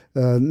the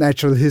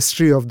natural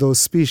history of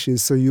those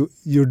species, so you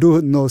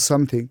do know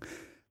something.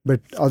 But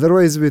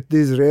otherwise, with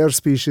these rare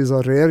species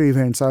or rare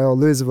events, I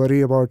always worry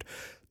about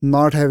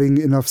not having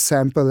enough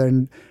sample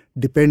and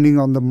depending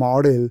on the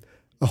model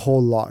a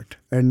whole lot,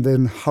 and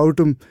then how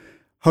to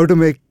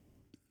make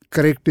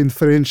correct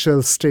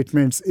inferential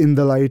statements in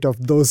the light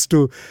of those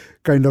two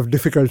kind of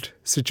difficult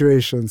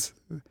situations.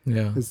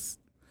 Yeah.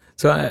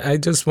 So I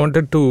just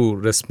wanted to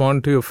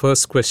respond to your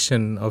first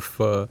question of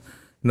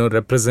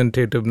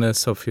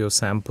representativeness of your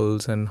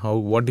samples and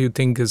what do you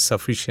think is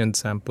sufficient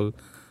sample.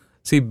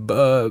 See,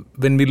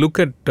 when we look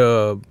at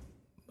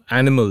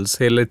animals,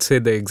 say, let's say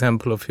the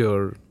example of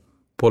your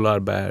polar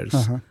bears.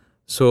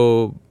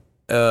 So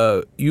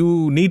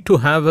you need to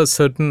have a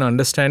certain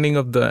understanding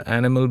of the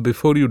animal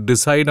before you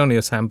decide on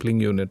your sampling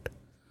unit,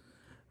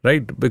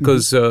 right?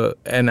 Because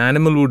an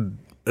animal would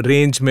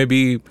range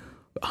maybe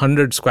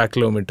 100 square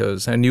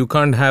kilometers, and you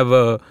can't have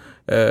a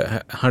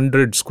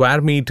 100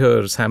 square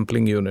meter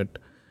sampling unit.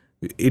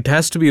 It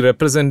has to be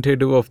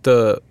representative of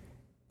the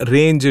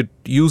range it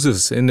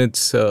uses in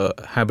its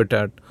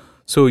habitat.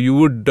 So you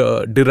would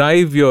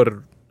derive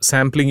your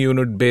sampling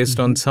unit based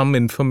on some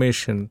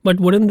information.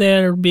 But wouldn't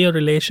there be a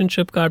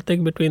relationship,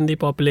 Karthik, between the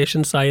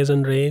population size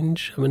and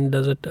range? I mean,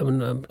 does it?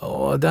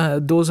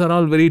 Those are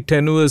all very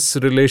tenuous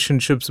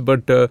relationships.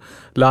 But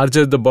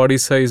larger the body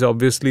size,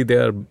 obviously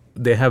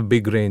they have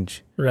big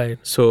range. Right.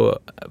 So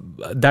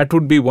that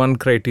would be one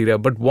criteria.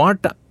 But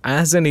what,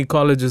 as an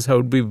ecologist, I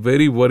would be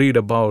very worried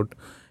about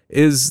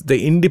is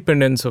the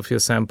independence of your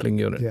sampling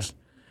units.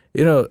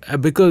 Yeah.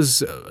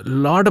 Because a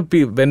lot of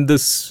people,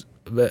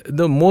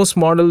 the most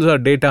models are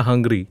data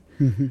hungry.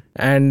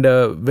 And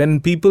when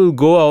people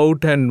go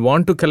out and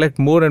want to collect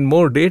more and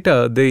more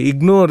data, they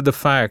ignore the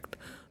fact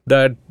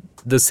that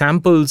the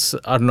samples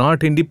are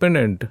not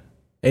independent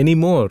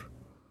anymore.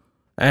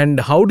 And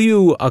how do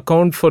you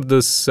account for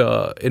this,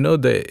 the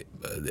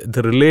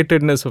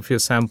relatedness of your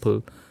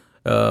sample?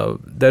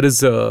 There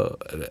is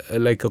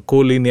like a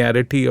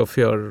collinearity of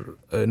your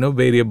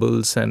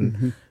variables,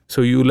 and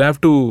so you'll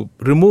have to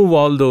remove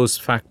all those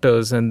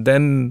factors and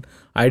then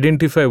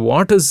identify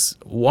what is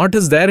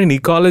there in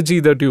ecology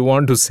that you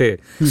want to say.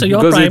 So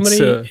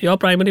your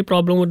primary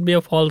problem would be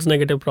a false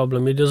negative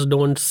problem. You just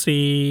don't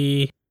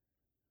see.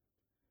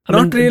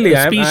 Not really.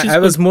 I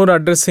was more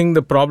addressing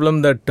the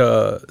problem that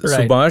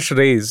Subhash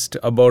raised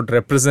about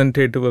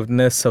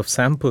representativeness of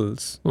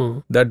samples.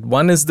 That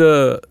one is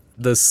the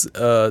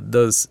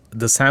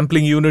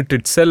sampling unit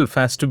itself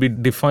has to be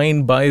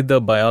defined by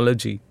the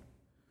biology,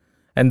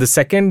 and the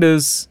second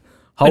is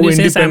how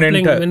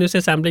independent. When you say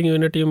sampling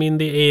unit, you mean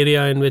the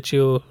area in which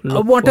you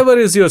look whatever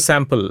is your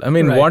sample. I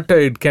mean,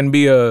 it can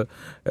be a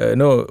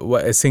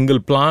single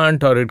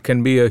plant, or it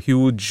can be a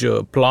huge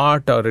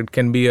plot, or it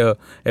can be a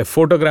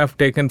photograph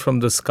taken from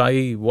the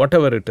sky,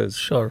 whatever it is.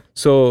 Sure.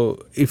 So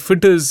if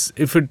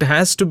it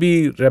has to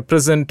be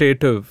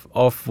representative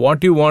of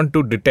what you want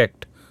to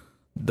detect,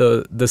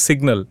 the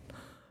signal,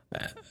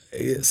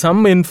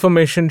 some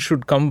information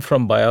should come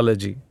from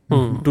biology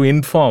to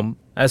inform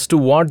as to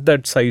what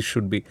that size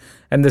should be.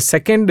 And the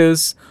second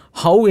is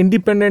how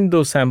independent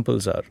those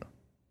samples are.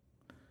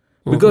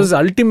 Because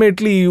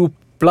ultimately you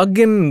plug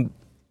in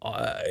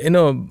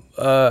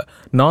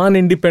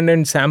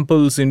non-independent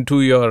samples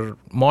into your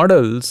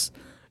models,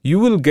 you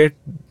will get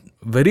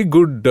very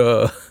good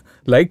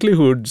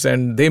likelihoods,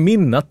 and they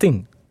mean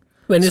nothing.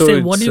 When you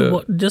say,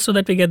 just so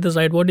that we get this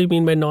right, what do you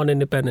mean by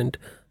non-independent?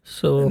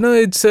 So no,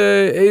 it's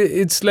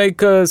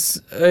like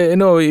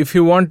if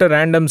you want a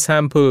random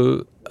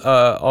sample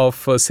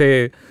of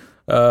say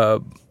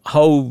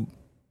how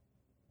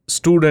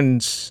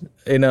students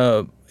in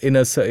a in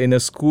a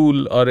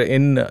school or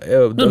in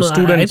the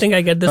students. I think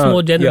I get this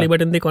more generally,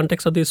 but in the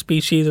context of these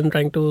species and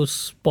trying to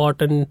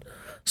spot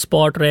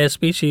rare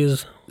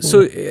species.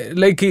 So,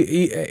 like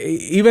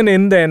even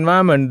in the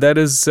environment, there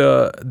is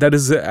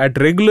at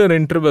regular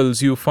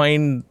intervals you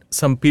find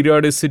some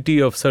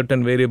periodicity of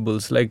certain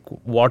variables like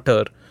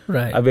water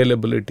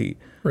availability.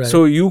 Right.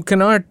 So you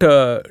cannot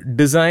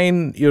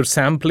design your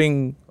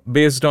sampling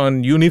based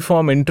on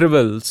uniform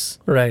intervals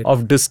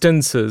of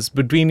distances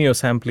between your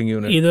sampling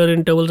units. Either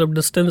intervals of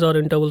distance or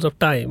intervals of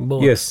time,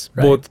 both. Yes,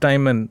 both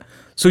time and...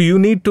 So you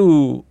need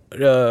to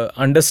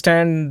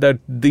understand that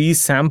these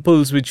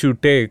samples which you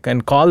take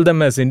and call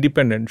them as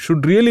independent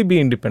should really be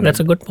independent. That's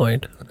a good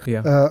point.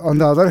 Yeah. On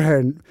the other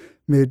hand,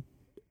 the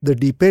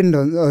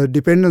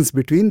dependence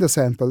between the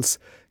samples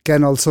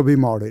can also be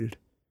modeled.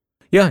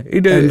 Yeah,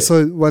 and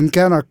so one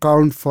can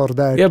account for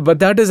that. Yeah, but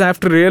that is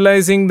after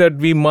realizing that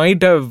we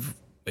might have,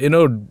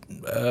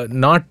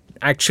 not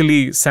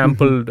actually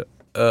sampled,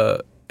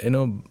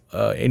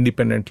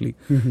 independently.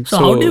 Mm-hmm. So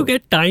how do you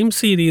get time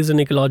series in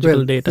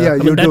ecological data? Yeah,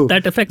 you do.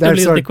 That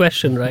effectively is the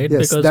question, right?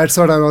 Yes, because that's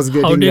what I was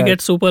getting at. How do you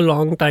get super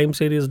long time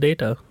series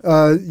data?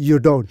 You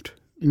don't,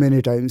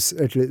 many times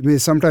at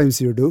least. Sometimes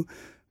you do,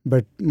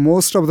 but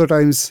most of the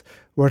times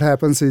what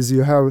happens is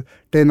you have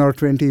 10 or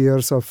 20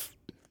 years of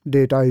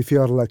data if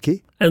you are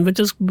lucky.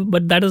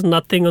 But that is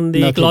nothing on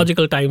the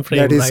ecological time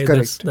frame. That is right?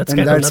 correct.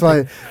 That's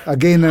why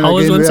again and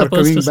again we are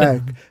coming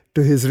back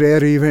to his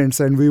rare events,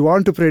 and we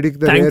want to predict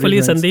the Thankfully,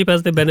 rare events. Sandeep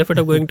has the benefit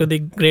of going to the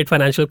great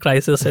financial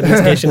crisis and the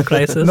station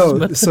crisis.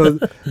 No,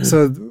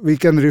 so we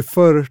can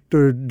refer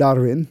to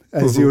Darwin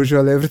as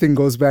usual. Everything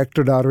goes back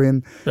to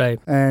Darwin. Right.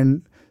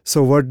 And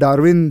so what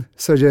Darwin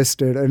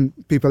suggested, and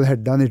people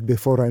had done it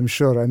before, I'm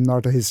sure. I'm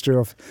not a history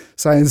of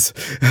science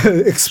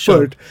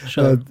expert.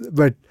 Sure.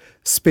 But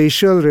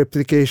spatial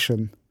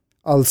replication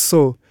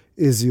also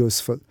is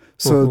useful.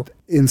 So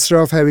instead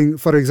of having,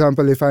 for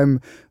example, if I'm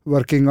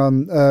working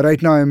on,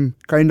 right now I'm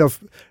kind of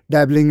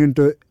dabbling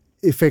into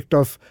effect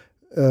of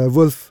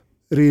wolf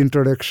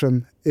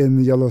reintroduction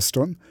in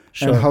Yellowstone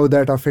and how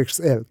that affects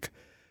elk.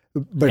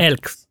 But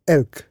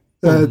elk.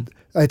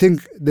 I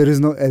think there is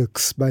no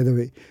elks, by the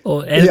way. Oh,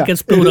 elk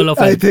is plural of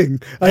elk.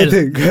 I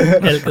think,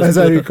 as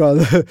I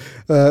recall.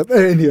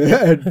 Anyway,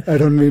 I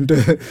don't mean to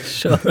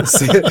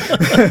say.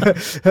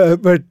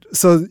 But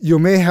so you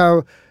may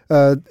have,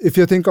 if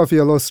you think of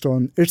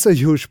Yellowstone, it's a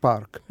huge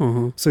park.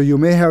 Mm-hmm. So you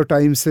may have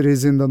time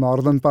series in the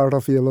northern part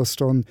of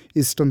Yellowstone,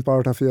 eastern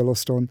part of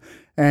Yellowstone,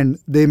 and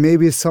they may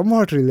be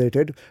somewhat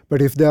related, but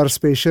if they are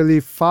spatially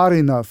far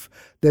enough,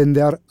 then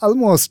they are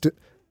almost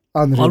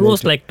unrelated.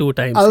 Almost like 2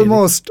 times.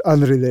 Almost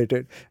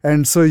unrelated.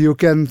 And so you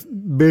can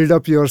build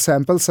up your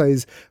sample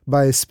size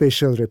by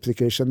spatial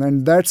replication.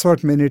 And that's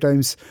what many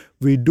times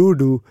we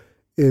do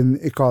in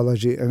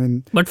ecology. I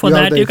mean, but for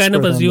that, you're kind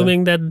of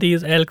assuming that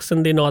these elks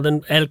in the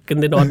northern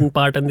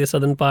part and the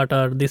southern part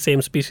are the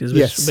same species,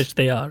 which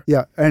they are.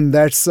 Yeah, and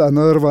that's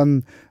another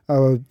one.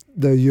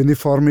 The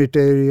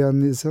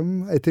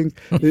uniformitarianism, I think.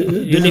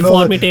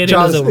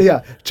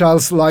 Uniformitarianism.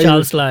 Charles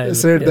Lyell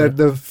said that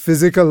the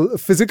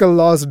physical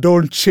laws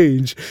don't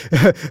change.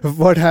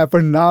 What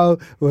happened now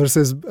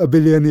versus a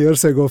billion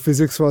years ago,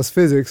 physics was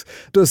physics.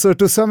 So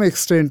to some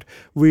extent,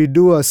 we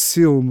do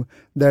assume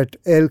that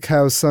elk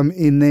have some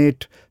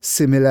innate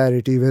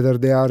similarity, whether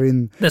they are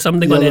in... There's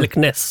something called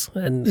elkness.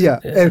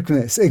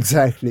 Elkness,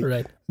 exactly.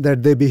 Right.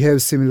 That they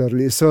behave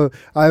similarly. So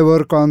I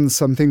work on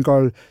something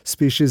called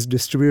species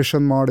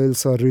distribution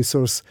models or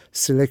resource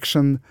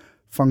selection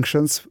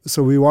functions.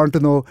 So we want to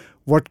know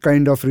what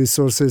kind of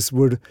resources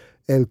would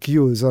elk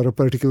use or a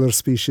particular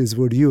species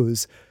would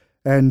use.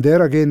 And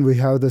there again, we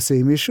have the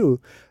same issue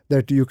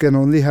that you can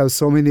only have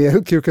so many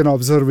elk you can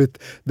observe with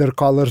their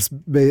collars.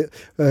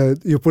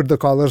 You put the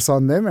collars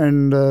on them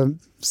and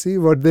see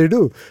what they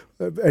do.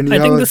 And I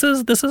think this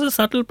is a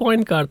subtle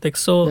point, Karthik.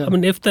 So, I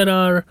mean, if there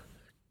are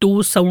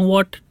 2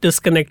 somewhat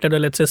disconnected or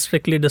let's say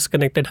strictly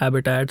disconnected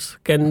habitats,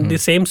 can the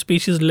same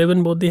species live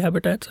in both the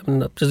habitats? I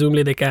mean,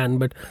 presumably they can,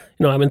 but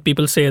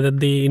people say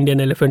that the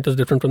Indian elephant is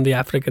different from the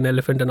African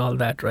elephant and all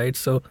that, right?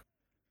 So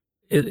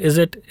is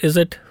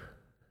it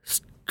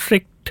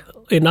strict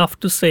enough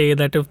to say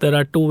that if there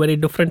are 2 very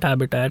different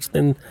habitats,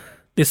 then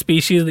the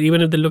species,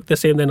 even if they look the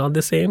same, they're not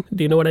the same?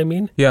 Do you know what I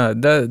mean? Yeah,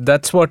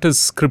 that's what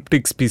is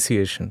cryptic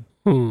speciation.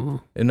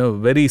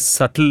 Very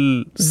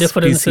subtle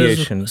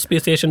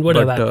speciation would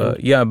have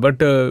happened. But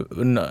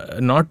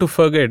not to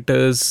forget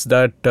is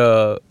that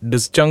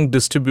disjunct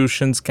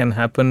distributions can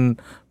happen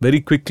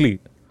very quickly.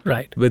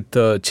 Right. With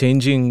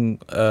changing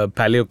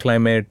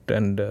paleoclimate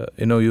and,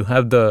 you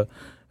have the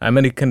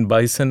American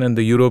bison and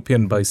the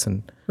European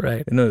bison.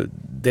 Right.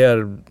 They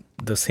are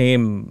the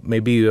same,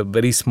 maybe a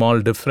very small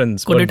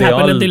difference. Could it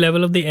happen at the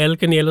level of the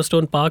elk in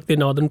Yellowstone Park, the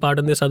northern part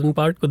and the southern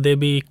part? Could they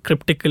be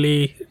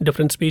cryptically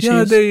different species?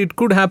 Yeah, it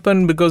could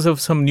happen because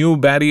of some new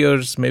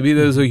barriers. Maybe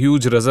there's a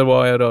huge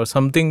reservoir or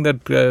something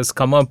that has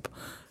come up,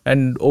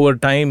 and over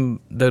time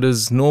there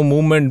is no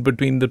movement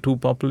between the 2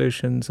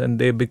 populations and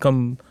they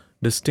become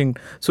distinct.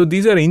 So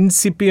these are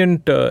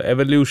incipient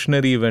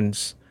evolutionary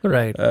events.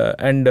 Right.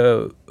 And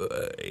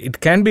it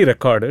can be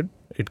recorded.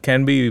 It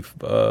can be,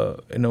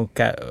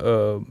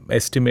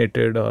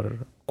 estimated or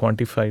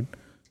quantified.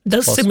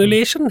 Does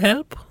simulation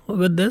help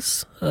with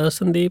this,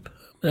 Sandeep?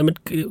 I mean,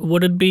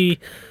 would it be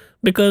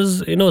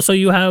because, so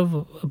you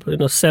have,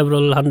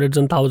 several hundreds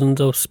and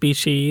thousands of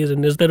species,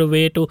 and is there a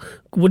way to,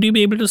 would you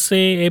be able to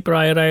say a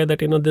priori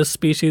that, this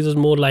species is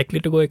more likely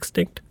to go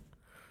extinct?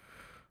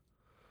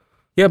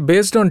 Yeah,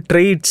 based on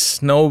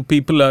traits, now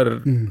people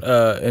are,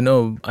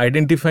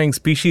 identifying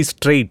species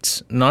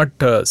traits, not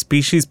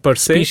species per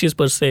se. Species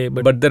per se,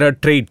 but there are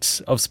traits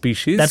of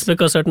species. That's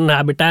because certain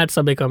habitats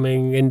are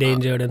becoming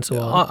endangered and so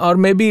on. Or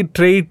maybe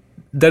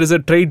there is a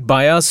trait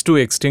bias to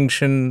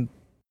extinction,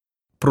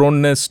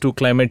 proneness to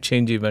climate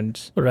change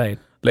events. Right.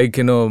 Like,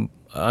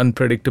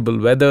 unpredictable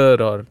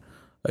weather or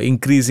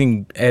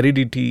increasing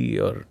aridity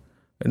or,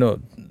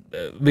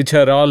 which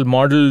are all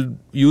modeled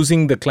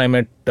using the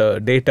climate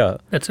data.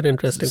 That's an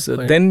interesting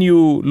point. Then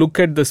you look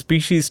at the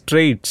species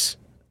traits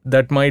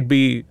that might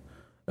be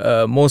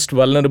most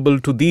vulnerable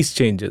to these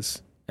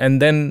changes,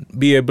 and then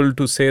be able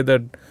to say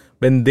that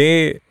when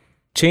they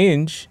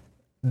change,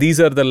 these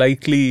are the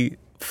likely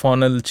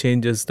faunal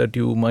changes that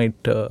you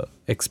might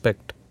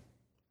expect.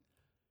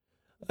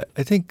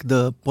 I think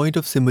the point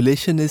of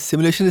simulation is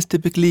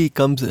typically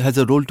has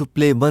a role to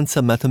play once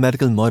a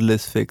mathematical model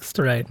is fixed.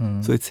 Right.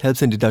 So it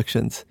helps in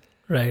deductions.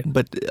 Right.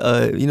 But,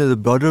 the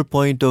broader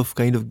point of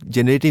kind of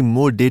generating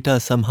more data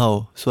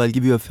somehow. So I'll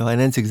give you a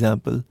finance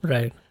example.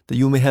 Right. That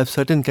you may have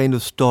certain kind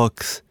of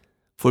stocks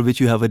for which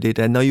you have a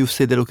data. And now you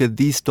say that, okay,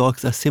 these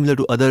stocks are similar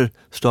to other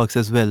stocks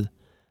as well.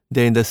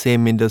 They're in the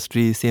same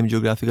industry, same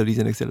geographical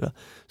region, etc.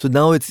 So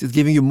now it's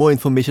giving you more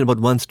information about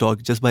one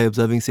stock just by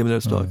observing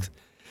similar stocks.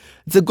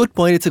 It's a good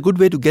point. It's a good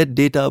way to get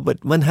data,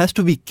 but one has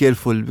to be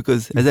careful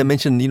because, as I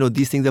mentioned,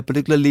 these things are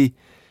particularly,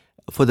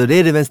 for the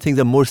rare events, things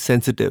are more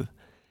sensitive.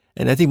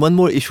 And I think one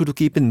more issue to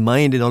keep in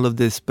mind in all of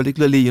this,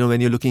 particularly,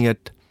 when you're looking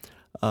at,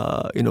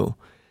 rare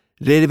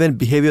event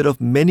behavior of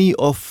many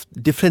of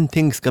different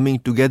things coming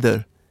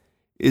together,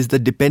 is the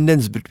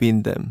dependence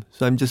between them.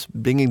 So I'm just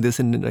bringing this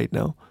in right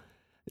now.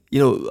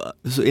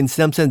 So in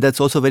some sense,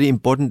 that's also a very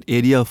important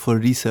area for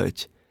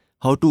research.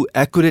 How to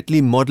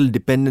accurately model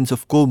dependence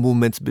of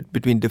co-movements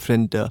between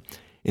different,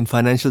 in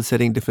financial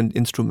setting, different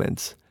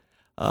instruments.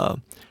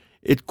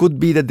 It could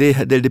be that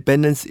their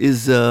dependence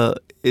is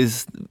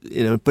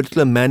in a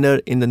particular manner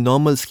in the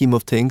normal scheme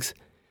of things,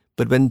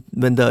 but when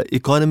the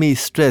economy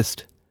is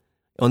stressed,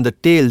 on the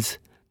tails,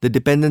 the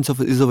dependence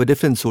is of a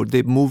different sort.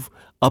 They move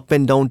up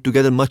and down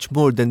together much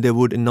more than they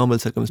would in normal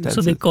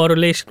circumstances. So the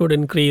correlation would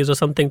increase or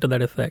something to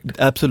that effect.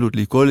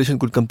 Absolutely. Correlation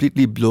could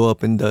completely blow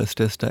up in the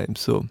stress times.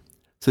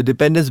 So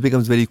dependence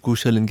becomes very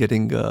crucial in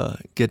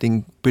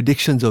getting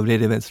predictions of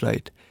rare events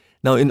right.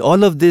 Now, in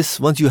all of this,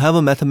 once you have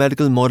a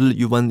mathematical model,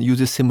 one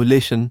uses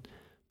simulation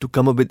to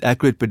come up with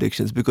accurate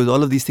predictions, because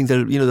all of these things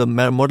are, the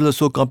model is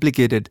so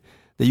complicated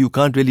that you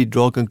can't really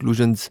draw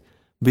conclusions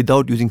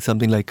without using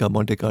something like a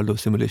Monte Carlo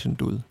simulation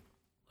tool.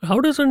 How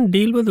does one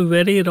deal with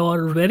very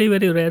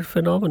rare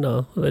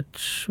phenomena?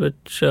 What's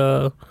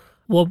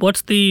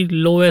the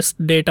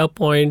lowest data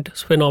point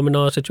phenomena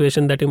or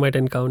situation that you might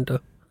encounter?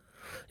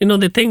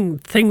 The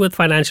thing with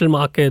financial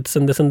markets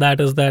and this and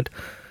that is that,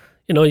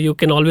 you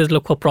can always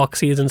look for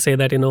proxies and say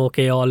that,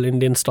 okay, all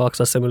Indian stocks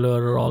are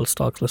similar or all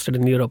stocks listed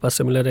in Europe are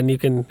similar. And you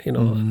can,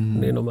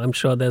 I'm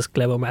sure there's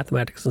clever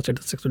mathematics and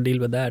statistics to deal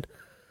with that.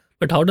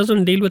 But how does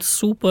one deal with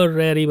super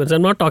rare events?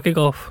 I'm not talking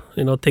of,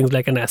 things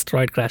like an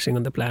asteroid crashing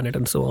on the planet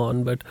and so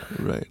on, but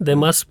there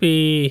must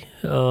be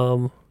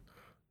super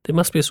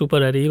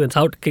rare events.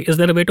 Is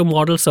there a way to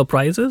model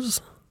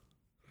surprises?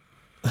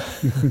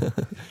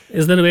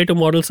 Is there a way to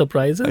model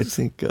surprises? I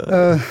think, go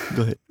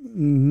ahead.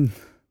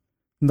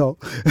 No.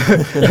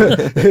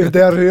 If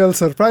they are real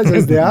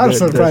surprises, they are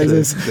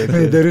surprises.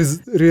 There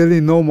is really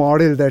no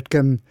model that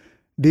can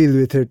deal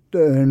with it.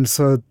 And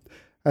so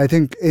I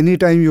think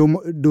anytime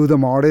you do the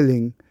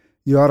modeling,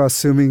 you are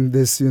assuming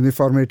this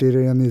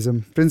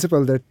uniformitarianism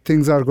principle that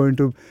things are going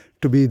to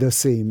be the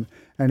same.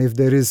 And if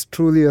there is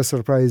truly a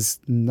surprise,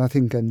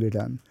 nothing can be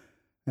done.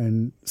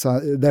 And so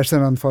that's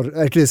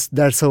at least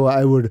that's how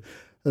I would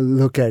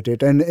look at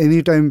it. And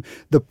anytime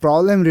the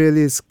problem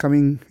really is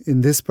coming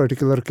in this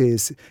particular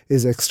case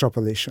is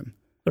extrapolation.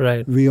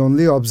 Right. We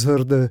only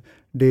observe the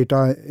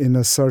data in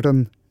a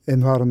certain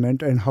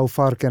environment, and how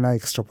far can I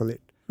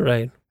extrapolate?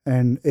 Right.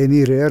 And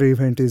any rare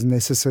event is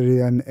necessarily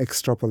an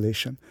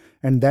extrapolation.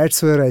 And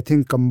that's where I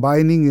think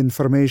combining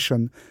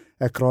information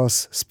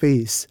across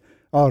space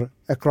or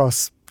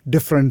across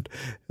different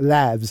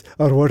labs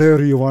or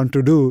whatever you want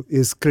to do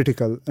is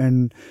critical.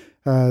 And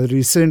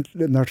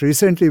not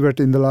recently, but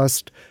in the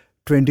last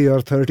 20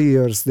 or 30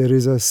 years, there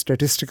is a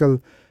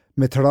statistical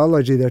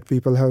methodology that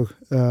people have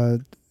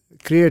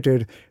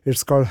created.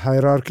 It's called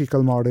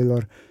hierarchical model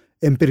or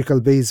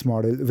empirical Bayes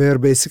model, where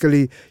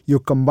basically you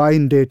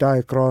combine data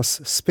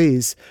across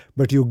space,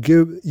 but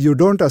you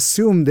don't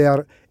assume they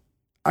are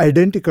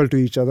identical to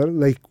each other,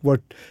 like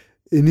what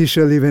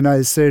initially when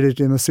I said it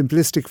in a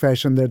simplistic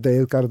fashion that the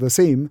elk are the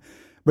same,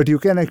 but you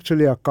can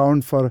actually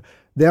account for,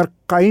 they are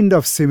kind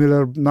of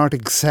similar, not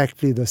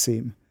exactly the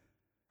same.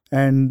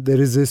 And there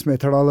is this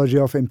methodology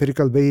of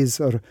empirical Bayes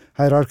or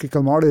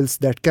hierarchical models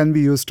that can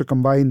be used to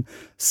combine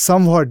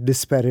somewhat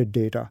disparate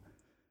data.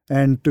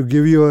 And to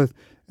give you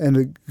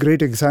a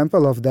great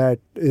example of that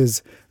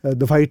is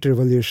the white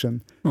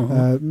revolution,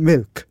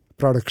 milk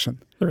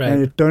production. Right.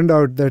 And it turned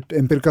out that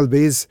empirical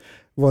Bayes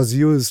was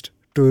used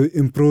to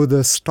improve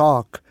the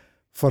stock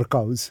for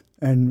cows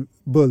and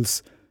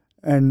bulls.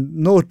 And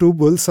no two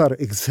bulls are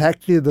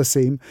exactly the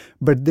same,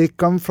 but they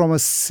come from a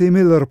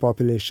similar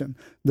population.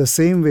 The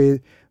same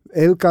way,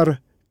 elk are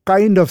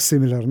kind of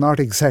similar, not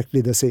exactly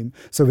the same.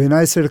 So when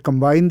I said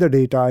combine the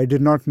data, I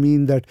did not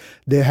mean that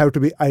they have to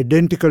be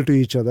identical to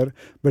each other,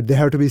 but they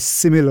have to be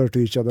similar to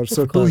each other.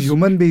 So two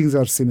human beings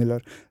are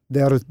similar.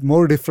 They are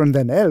more different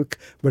than elk,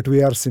 but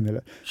we are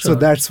similar. Sure. So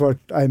that's what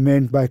I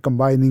meant by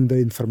combining the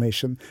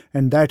information.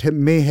 And that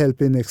may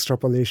help in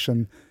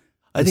extrapolation.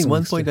 I think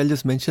one point I'll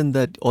just mention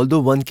that although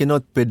one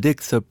cannot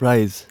predict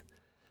surprise,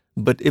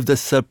 but if the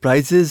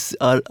surprises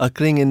are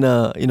occurring in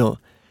a,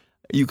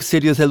 you say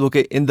to yourself,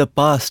 okay, in the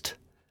past,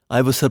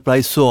 I was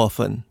surprised so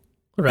often,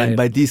 right, and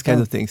by these kinds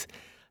of things.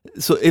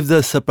 So if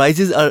the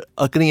surprises are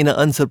occurring in an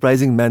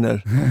unsurprising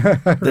manner,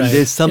 then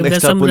there's some if extrapolation.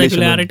 There's some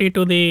regularity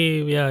to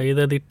the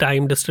either the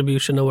time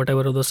distribution or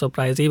whatever of the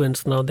surprise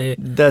events. Now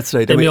that's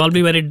right. They may all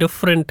be very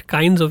different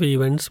kinds of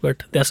events,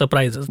 but they're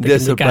surprises. They're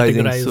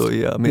surprising. So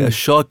a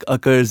shock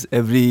occurs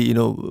every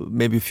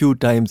maybe a few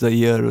times a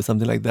year or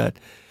something like that,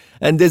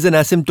 and there's an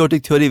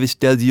asymptotic theory which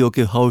tells you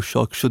how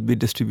shock should be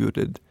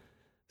distributed.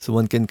 So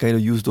one can kind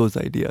of use those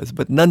ideas.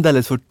 But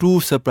nonetheless, for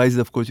true surprises,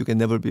 of course, you can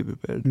never be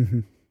prepared. Mm-hmm.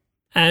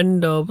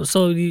 And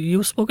so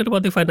you've spoken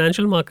about the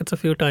financial markets a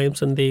few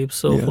times, Sandeep.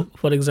 So,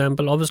 for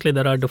example, obviously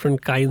there are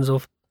different kinds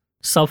of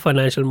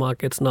sub-financial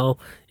markets. Now,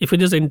 if you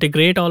just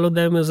integrate all of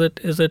them, does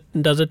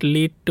it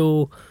lead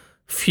to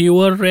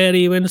fewer rare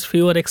events,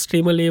 fewer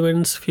extremal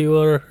events,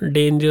 fewer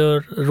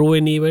danger,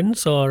 ruin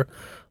events, or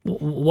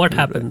what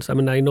happens? I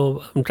mean, I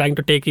know I'm trying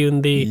to take you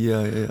in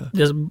the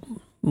just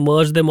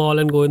merge them all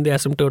and go in the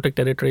asymptotic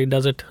territory.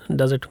 Does it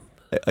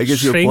I guess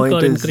shrink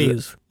or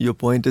increase? Your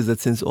point is that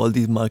since all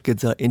these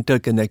markets are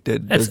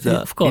interconnected, there's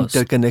the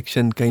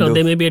interconnection kind of...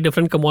 They may be a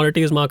different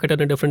commodities market and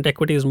a different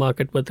equities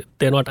market, but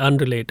they're not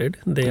unrelated.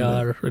 They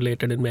are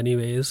related in many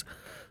ways.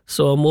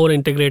 So a more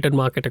integrated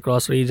market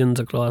across regions,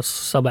 across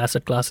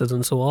sub-asset classes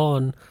and so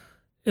on,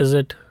 is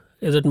it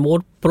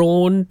more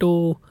prone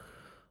to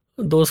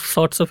those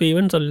sorts of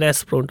events or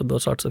less prone to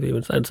those sorts of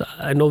events? And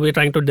I know we're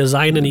trying to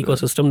design an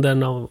ecosystem. Then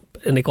now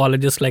an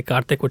ecologist like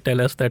Karthik would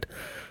tell us that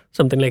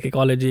something like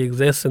ecology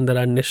exists and there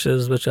are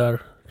niches which are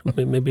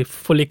maybe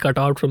fully cut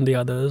out from the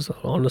others, or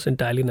almost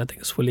entirely nothing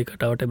is fully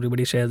cut out.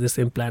 Everybody shares the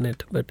same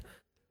planet. But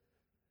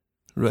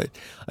right.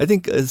 I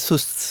think so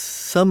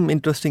some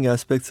interesting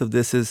aspects of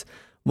this is,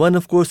 one,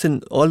 of course,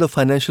 in all the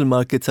financial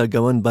markets are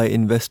governed by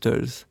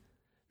investors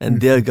and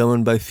they are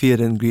governed by fear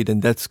and greed,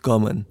 and that's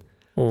common.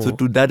 So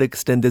to that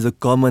extent, there's a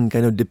common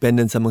kind of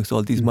dependence amongst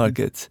all these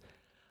markets.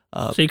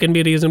 So you can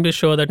be reasonably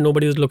sure that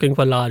nobody is looking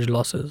for large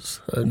losses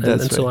and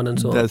so on and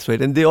so on. That's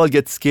right. And they all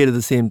get scared at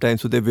the same time.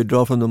 So they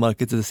withdraw from the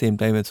markets at the same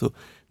time. And so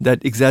that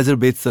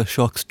exacerbates the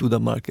shocks to the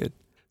market.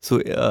 So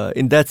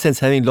in that sense,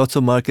 having lots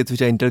of markets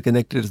which are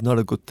interconnected is not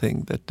a good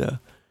thing. That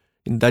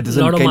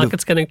doesn't a lot of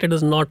markets connected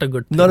is not a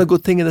good thing. Not a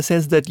good thing in the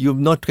sense that you've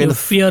not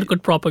fear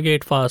could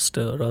propagate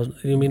faster. Or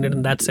you mean it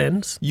in that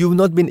sense? You've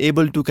not been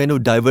able to kind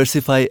of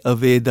diversify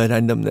away the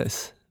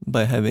randomness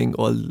by having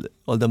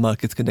all the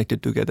markets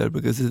connected together,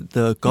 because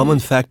the common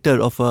factor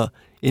of a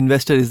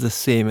investor is the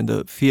same and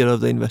the fear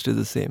of the investor is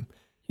the same.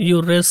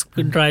 You risk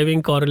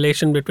driving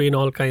correlation between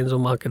all kinds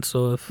of markets.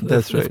 So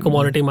if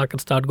commodity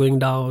markets start going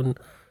down,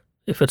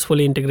 if it's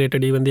fully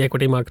integrated, even the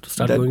equity market will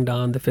start going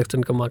down, the fixed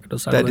income market will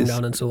start going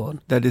down, and so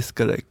on. That is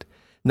correct.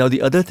 Now,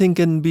 the other thing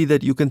can be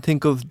that you can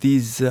think of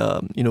these,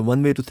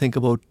 one way to think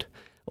about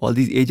all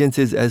these agents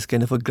is as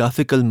kind of a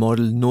graphical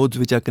model, nodes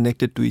which are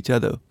connected to each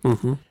other.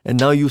 Mm-hmm. And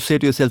now you say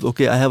to yourself,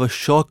 okay, I have a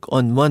shock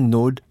on one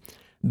node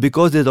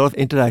because there's a lot of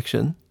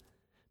interaction.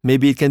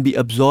 Maybe it can be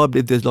absorbed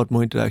if there's a lot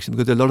more interaction,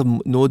 because there are a lot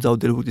of nodes out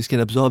there which can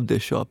absorb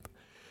this shock.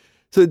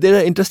 So there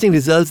are interesting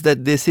results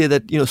that they say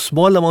that,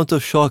 small amounts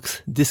of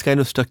shocks, this kind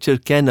of structure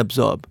can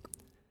absorb.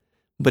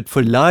 But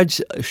for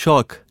large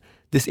shock,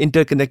 this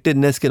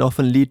interconnectedness can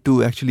often lead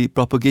to actually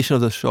propagation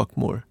of the shock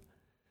more.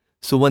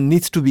 So one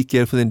needs to be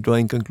careful in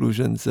drawing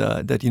conclusions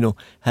that,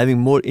 having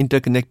more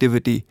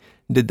interconnectivity,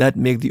 did that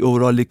make the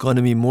overall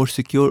economy more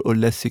secure or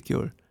less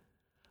secure?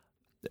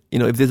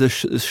 If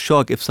there's a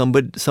shock, if some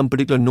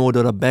particular node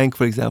or a bank,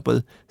 for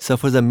example,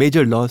 suffers a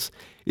major loss,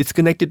 it's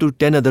connected to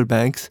 10 other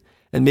banks,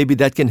 and maybe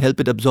that can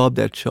help it absorb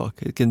that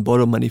shock. It can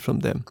borrow money from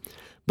them.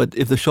 But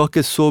if the shock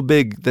is so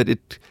big that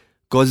it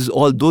causes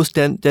all those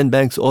 10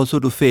 banks also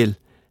to fail,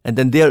 and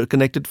then they are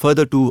connected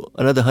further to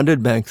another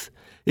 100 banks,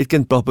 it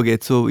can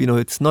propagate. So,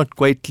 it's not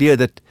quite clear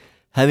that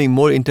having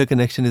more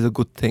interconnection is a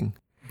good thing.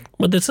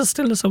 But this is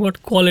still a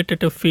somewhat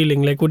qualitative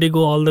feeling. Like, would you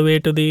go all the way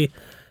to the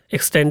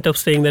extent of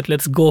saying that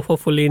let's go for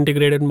fully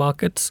integrated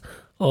markets?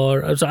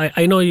 Or so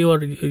I know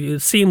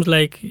it seems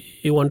like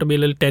you want to be a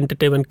little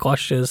tentative and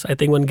cautious. I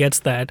think one gets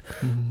that.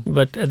 Mm-hmm.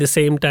 But at the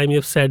same time,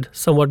 you've said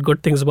somewhat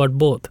good things about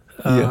both.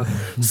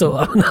 So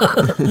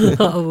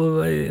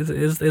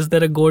is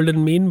there a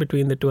golden mean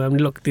between the two? I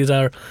mean, look, these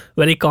are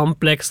very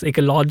complex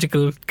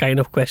ecological kind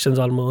of questions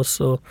almost.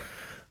 So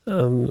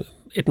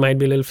it might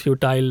be a little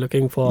futile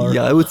looking for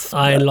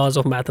iron laws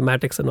of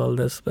mathematics and all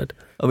this. But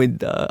I mean,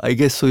 I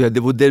guess so. Yeah,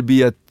 would there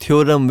be a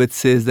theorem which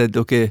says that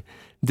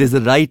there's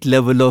a right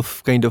level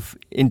of kind of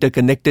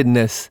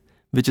interconnectedness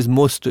which is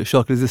most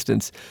shock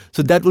resistance?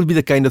 So that would be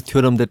the kind of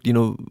theorem that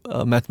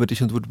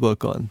mathematicians would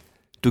work on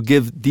to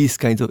give these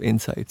kinds of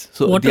insights.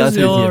 So what is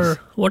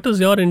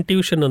your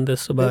intuition on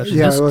this, Subhash?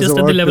 Just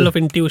at the level of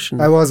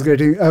intuition. I was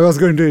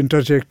going to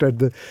interject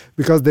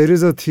because there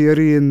is a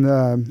theory in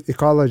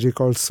ecology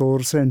called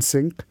source and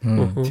sink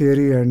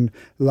theory, and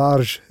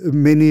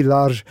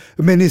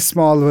many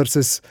small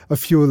versus a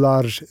few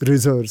large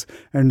reserves.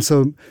 And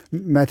so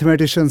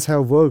mathematicians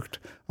have worked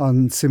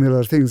on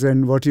similar things.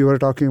 And what you were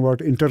talking about,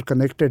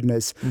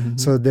 interconnectedness. Mm-hmm.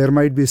 So there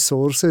might be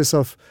sources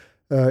of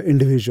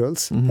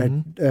individuals,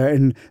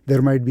 and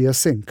there might be a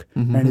sink.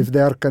 Mm-hmm. And if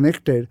they are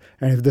connected,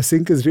 and if the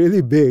sink is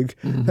really big,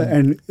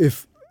 and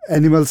if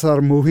animals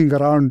are moving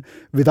around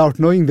without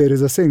knowing there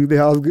is a sink, they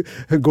all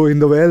go in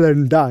the well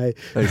and die.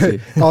 I see.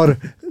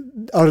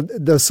 or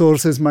the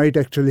sources might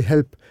actually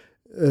help.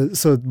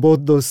 So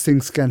both those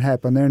things can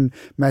happen. And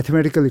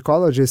mathematical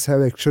ecologists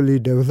have actually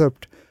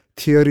developed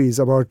theories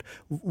about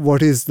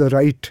what is the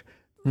right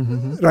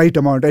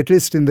amount, at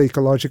least in the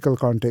ecological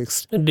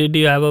context. Did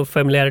you have a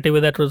familiarity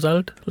with that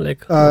result?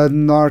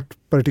 Not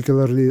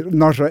particularly,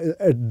 not right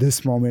at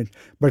this moment,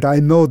 but I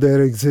know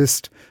there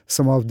exist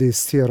some of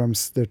these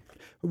theorems that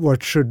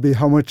what should be,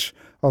 how much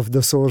of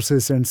the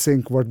sources and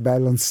sink, what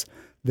balance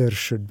there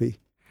should be.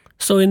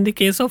 So in the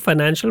case of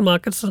financial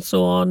markets and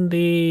so on,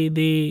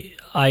 the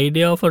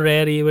idea of a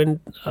rare event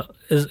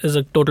is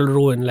a total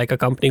ruin, like a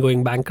company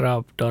going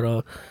bankrupt or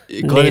a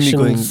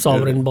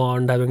sovereign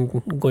bond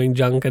going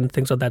junk and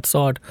things of that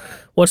sort.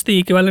 What's the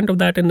equivalent of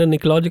that in an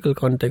ecological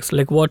context?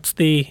 Like, what's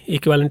the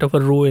equivalent of a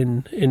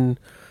ruin in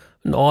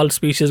all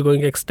species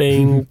going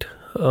extinct?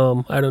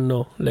 I don't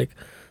know.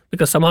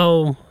 Because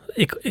somehow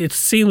it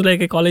seems like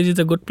ecology is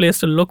a good place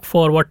to look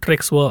for what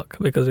tricks work,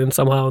 because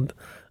somehow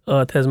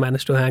Earth has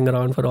managed to hang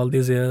around for all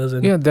these years.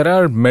 And there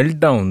are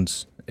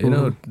meltdowns.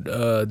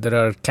 There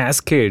are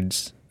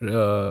cascades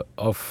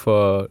of.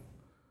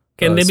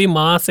 Can they be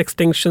mass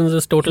extinctions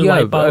as total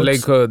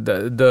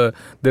wipeouts?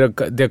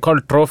 They're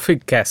called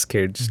trophic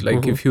cascades.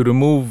 Like if you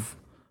remove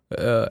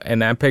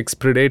an apex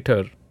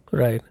predator,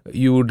 right,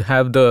 you would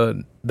have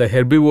the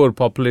herbivore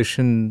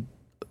population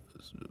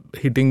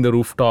hitting the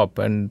rooftop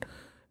and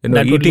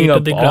eating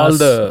up all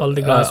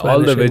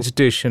the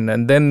vegetation,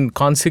 and then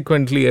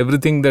consequently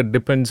everything that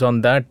depends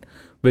on that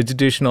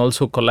vegetation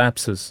also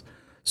collapses.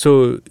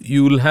 So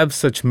you will have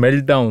such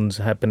meltdowns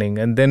happening,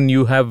 and then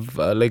you have,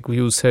 like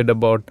you said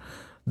about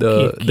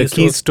the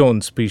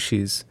keystone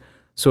species.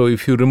 So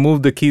if you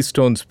remove the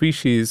keystone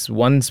species,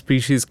 one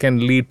species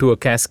can lead to a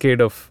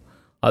cascade of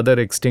other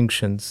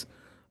extinctions.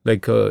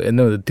 Like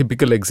the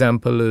typical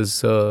example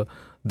is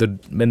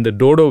when the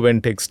dodo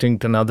went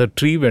extinct, another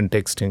tree went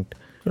extinct.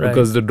 Right.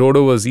 Because the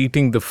dodo was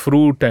eating the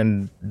fruit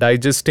and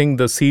digesting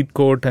the seed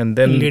coat, and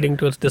then leading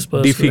to its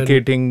dispersal,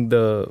 defecating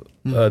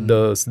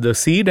the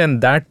seed,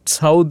 and that's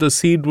how the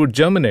seed would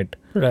germinate.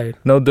 Right.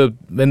 Now,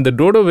 when the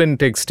dodo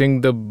went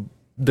extinct,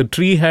 the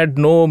tree had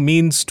no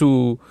means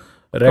to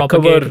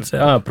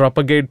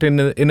propagate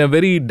in a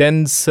very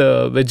dense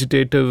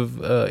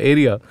vegetative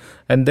area,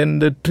 and then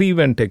the tree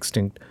went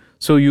extinct.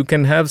 So you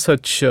can have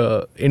such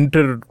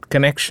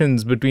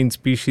interconnections between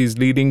species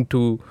leading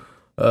to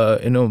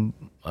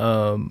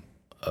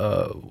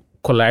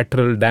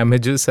collateral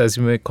damages, as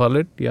you may call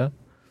it.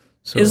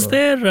 So is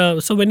there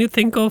so when you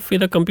think of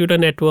either computer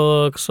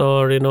networks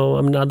or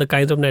other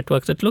kinds of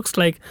networks, it looks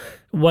like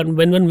when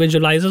one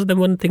visualizes them,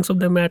 one thinks of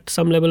them at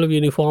some level of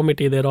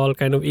uniformity. They're all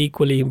kind of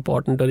equally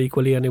important or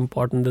equally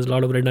unimportant. There's a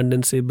lot of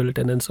redundancy built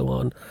in and so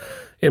on.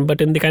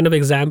 But in the kind of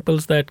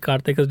examples that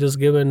Karthik has just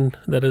given,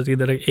 there is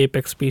either an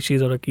apex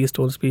species or a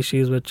keystone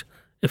species, which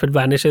if it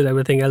vanishes,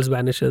 everything else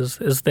vanishes.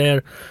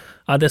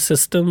 Are there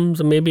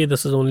systems, maybe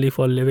this is only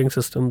for living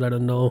systems, I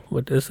don't know,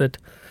 but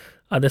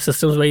are there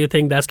systems where you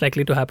think that's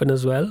likely to happen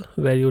as well,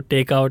 where you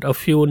take out a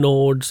few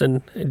nodes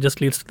and it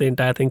just leads to the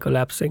entire thing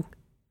collapsing?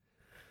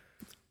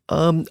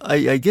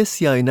 I guess,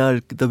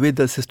 the way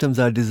the systems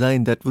are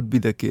designed, that would be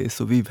the case.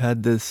 So we've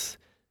had this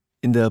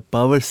in the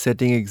power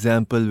setting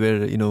example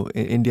where, in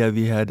India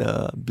we had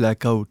a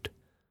blackout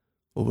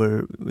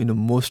over,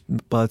 most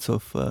parts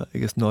of,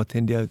 North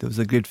India. There was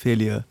a grid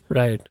failure.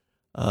 Right.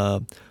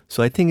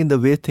 So I think in the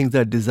way things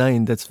are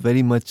designed, that's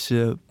very much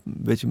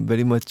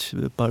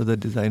part of the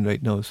design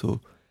right now.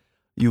 So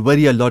you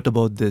worry a lot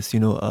about this,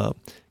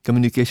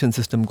 communication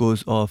system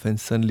goes off and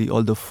suddenly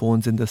all the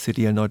phones in the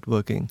city are not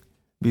working.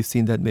 We've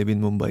seen that maybe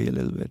in Mumbai a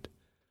little bit.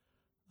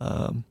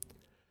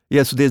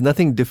 Yeah, so there's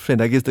nothing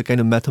different. I guess the kind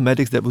of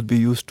mathematics that would be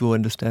used to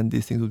understand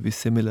these things would be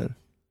similar.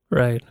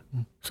 Right.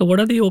 So what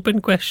are the open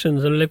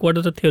questions? And like, what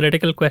is a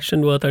theoretical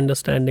question worth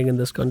understanding in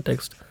this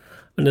context?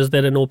 And is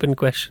there an open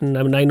question?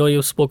 I mean, I know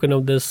you've spoken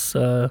of this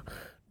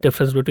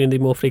difference between the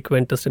more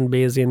frequentist and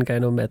Bayesian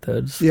kind of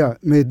methods. Yeah,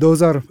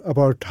 those are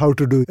about how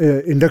to do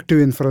inductive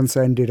inference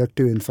and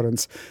deductive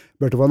inference.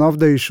 But one of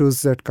the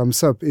issues that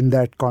comes up in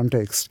that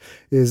context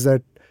is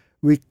that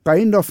we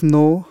kind of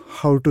know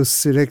how to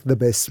select the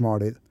best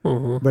model,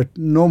 but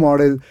no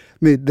model.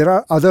 There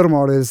are other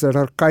models that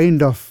are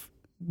kind of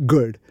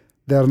good.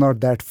 They are not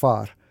that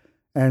far.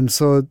 And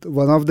so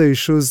one of the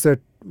issues that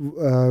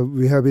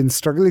we have been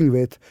struggling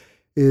with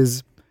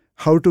is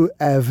how to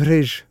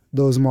average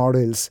those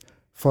models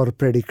for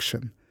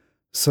prediction.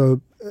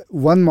 So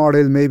one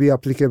model may be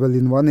applicable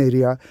in one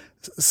area,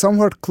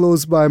 somewhat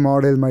close by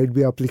model might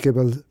be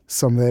applicable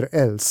somewhere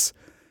else.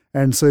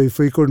 And so if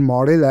we could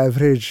model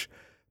average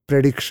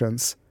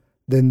predictions,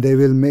 then it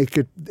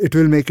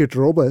will make it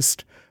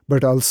robust,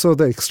 but also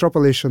the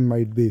extrapolation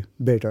might be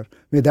better.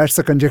 That's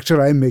the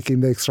conjecture I'm making,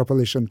 the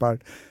extrapolation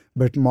part.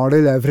 But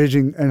model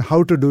averaging and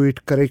how to do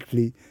it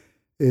correctly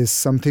is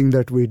something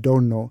that we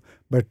don't know,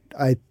 but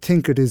I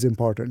think it is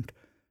important.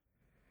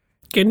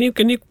 Can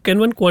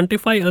one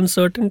quantify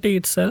uncertainty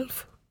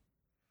itself?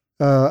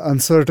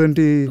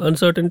 Uncertainty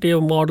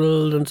of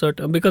models,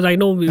 because I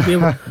know we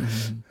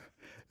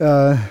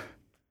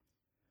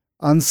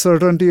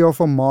uncertainty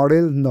of a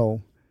model,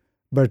 no.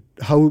 But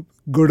how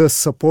good a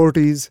support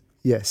is,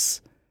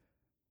 yes.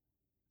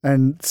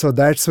 And so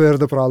that's where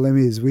the problem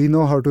is. We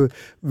know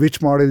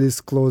which model is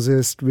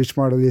closest, which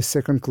model is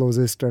second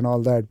closest and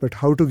all that, but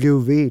how to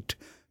give weight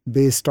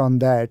based on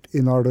that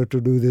in order to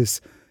do this,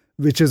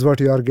 which is what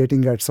you are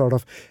getting at, sort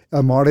of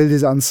a model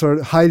is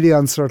highly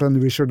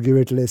uncertain, we should give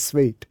it less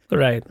weight.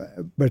 Right.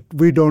 But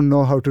we don't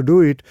know how to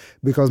do it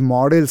because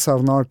models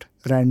are not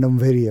random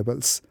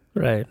variables.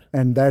 Right.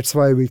 And that's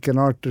why we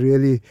cannot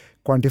really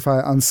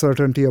quantify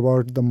uncertainty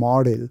about the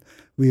model.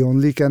 We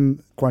only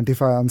can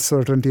quantify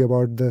uncertainty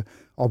about the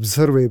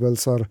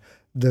observables or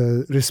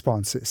the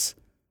responses.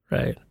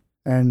 Right.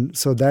 And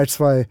so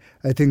that's why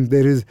I think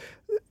there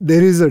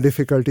is a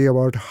difficulty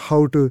about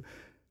how to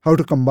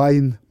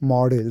combine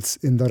models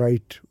in the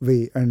right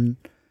way. And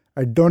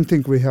I don't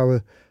think we have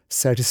a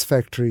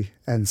satisfactory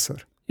answer.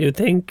 You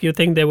think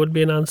there would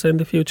be an answer in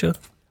the future?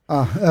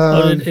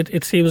 Or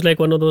it seems like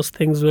one of those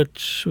things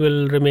which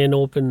will remain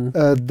open.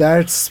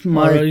 That's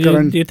my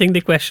current... Do you think the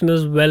question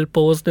is well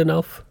posed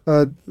enough?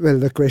 Well,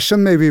 the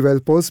question may be well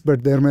posed,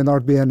 but there may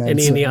not be an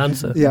answer. Any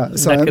answer? Yeah.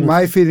 So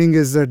my feeling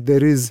is that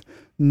there is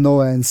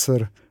no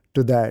answer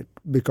to that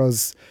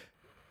because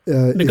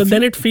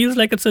then it feels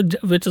like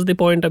which is the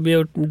point we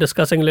were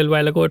discussing a little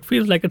while ago. It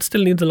feels like it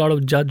still needs a lot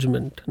of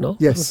judgment, no?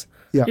 Yes.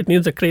 Yeah. It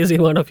needs a crazy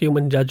amount of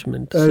human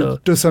judgment.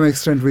 To some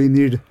extent, we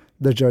need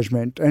the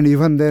judgment, and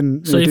even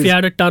then. So if you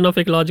had a ton of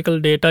ecological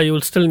data, you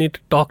will still need to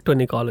talk to an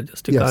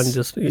ecologist. You can't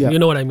just, you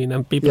know what I mean.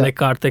 And people like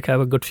Karthik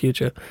have a good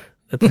future.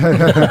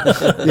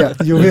 Yeah,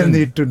 you will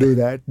need to do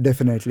that,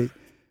 definitely.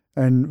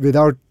 And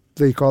without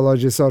the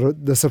ecologist or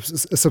the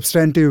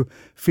substantive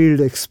field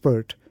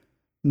expert,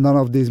 none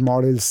of these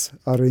models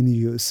are any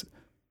use.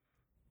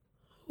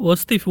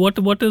 What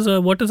is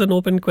an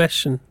open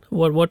question?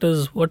 What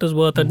is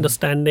worth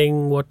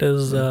understanding? What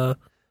is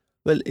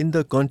Well, in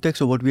the context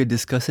of what we are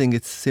discussing,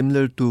 it's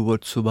similar to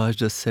what Subhash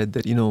just said,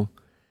 that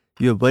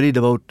you're worried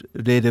about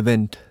rare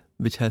event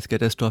which has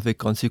catastrophic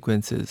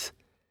consequences,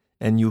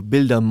 and you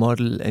build a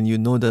model and you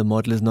know the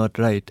model is not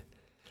right,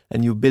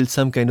 and you build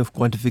some kind of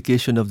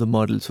quantification of the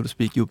model, so to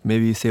speak. You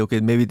maybe say, okay,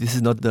 maybe this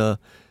is not the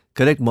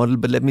correct model,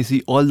 but let me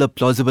see all the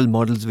plausible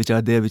models which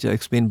are there, which are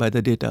explained by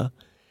the data,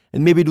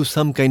 and maybe do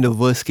some kind of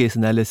worst case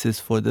analysis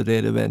for the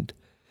rare event.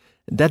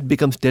 That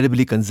becomes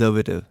terribly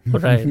conservative.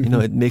 Right.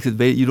 It makes it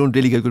you don't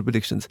really get good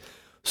predictions.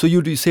 So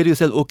you say to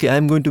yourself, okay,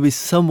 I'm going to be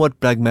somewhat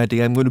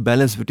pragmatic. I'm going to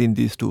balance between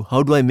these two.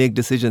 How do I make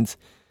decisions?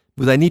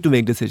 Because I need to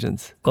make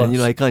decisions.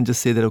 And, I can't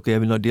just say that, okay, I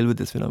will not deal with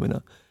this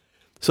phenomena.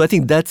 So I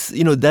think that's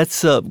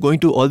going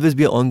to always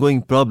be an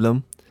ongoing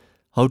problem,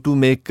 how to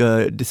make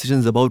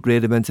decisions about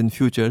rare events in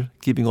future,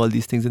 keeping all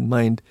these things in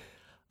mind.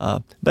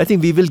 But I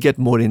think we will get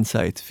more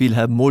insights. We'll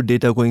have more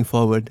data going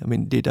forward. I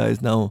mean, data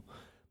is now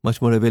much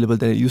more available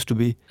than it used to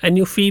be. And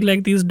you feel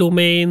like these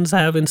domains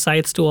have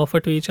insights to offer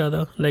to each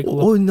other?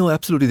 No,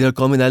 absolutely. There are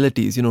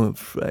commonalities,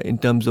 in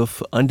terms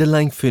of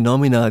underlying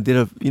phenomena. There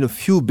are,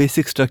 few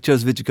basic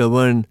structures which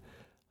govern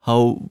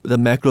how the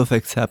macro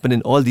effects happen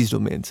in all these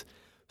domains.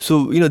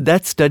 So,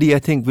 that study, I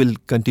think, will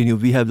continue.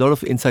 We have a lot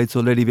of insights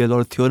already. We have a lot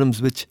of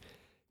theorems which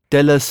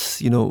tell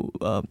us,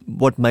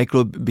 what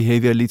micro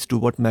behavior leads to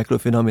what macro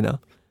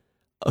phenomena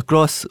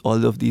across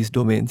all of these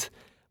domains.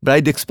 But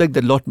I'd expect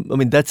that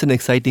that's an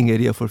exciting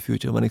area for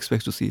future. One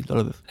expects to see a lot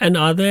of it. And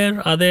are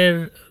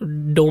there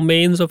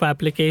domains of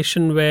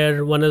application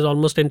where one has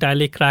almost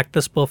entirely cracked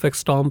this perfect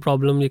storm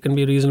problem? You can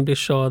be reasonably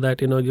sure that,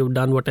 you've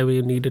done whatever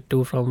you needed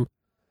to from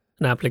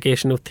an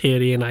application of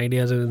theory and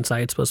ideas and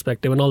insights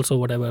perspective, and also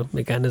whatever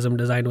mechanism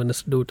design one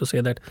is to do to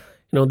say that,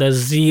 there's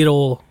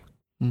zero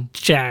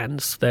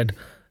chance that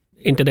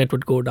internet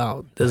would go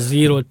down. There's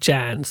zero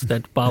chance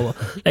that power.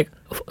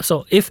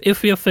 So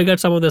if we have figured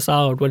some of this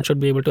out, one should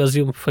be able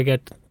to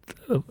forget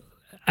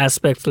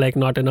aspects like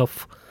not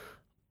enough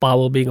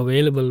power being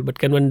available, but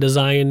can one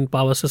design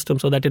power system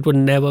so that it would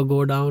never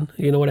go down?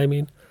 You know what I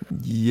mean?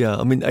 Yeah,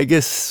 I mean, I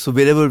guess so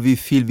wherever we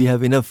feel we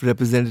have enough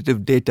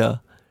representative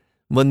data,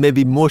 one may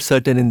be more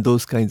certain in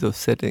those kinds of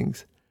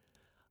settings.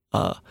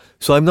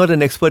 So I'm not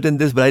an expert in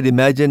this, but I'd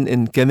imagine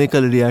in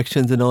chemical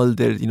reactions and all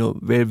there,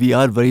 where we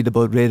are worried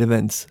about rare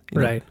events,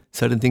 right?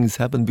 Certain things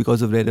happen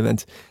because of rare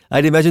events.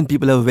 I'd imagine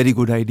people have a very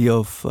good idea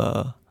of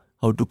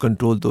how to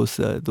control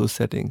those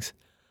settings.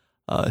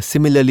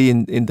 Similarly,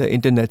 in the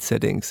internet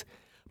settings,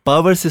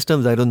 power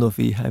systems, I don't know if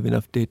we have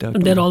enough data.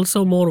 And they're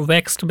also more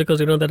vexed because,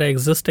 there are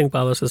existing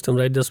power systems,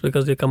 right? Just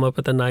because you come up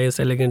with a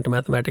nice, elegant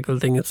mathematical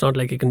thing, it's not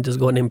like you can just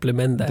go and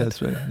implement that.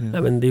 That's right. Yeah.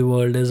 I mean, the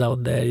world is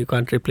out there. You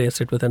can't replace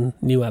it with a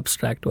new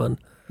abstract one.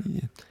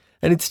 Yeah.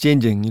 And it's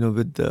changing,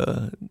 with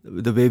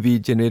the way we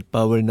generate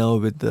power now,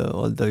 with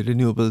all the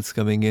renewables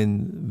coming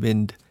in,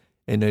 wind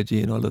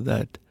energy and all of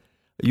that.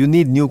 You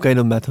need new kind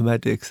of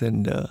mathematics,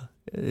 and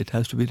it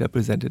has to be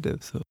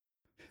representative. So.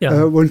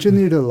 Yeah. Won't you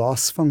need a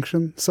loss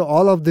function? So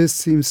all of this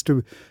seems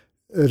to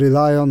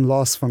rely on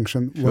loss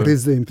function. Sure. What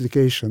is the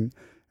implication?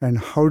 And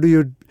how do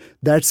you...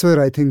 That's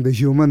where I think the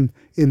human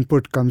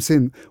input comes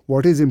in.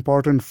 What is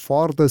important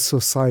for the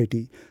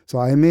society? So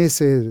I may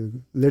say,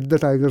 let the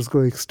tigers go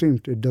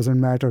extinct. It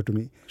doesn't matter to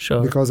me.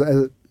 Sure. Because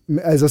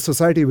as a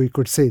society, we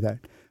could say that,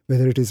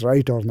 whether it is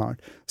right or not.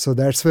 So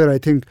that's where I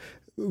think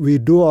we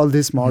do all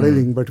this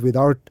modeling, but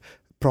without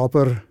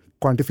proper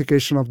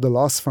quantification of the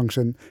loss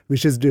function,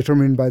 which is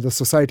determined by the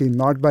society,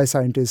 not by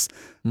scientists,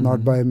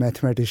 not by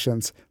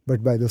mathematicians,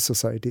 but by the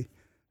society.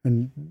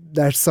 And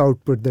that's the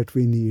output that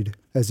we need,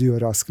 as you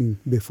were asking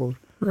before.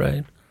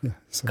 Right. Yeah.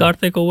 So.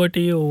 Karthik, over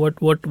to you.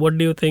 What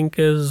do you think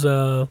is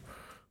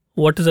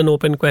what is an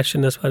open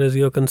question as far as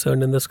you're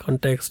concerned in this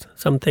context?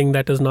 Something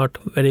that is not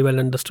very well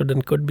understood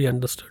and could be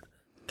understood.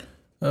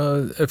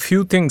 A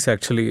few things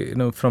actually.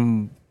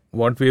 From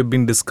what we have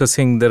been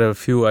discussing, there are a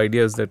few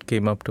ideas that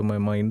came up to my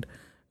mind.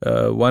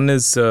 One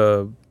is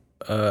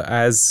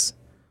as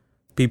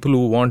people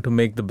who want to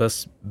make the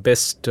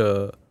best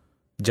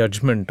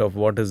judgment of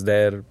what is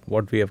there,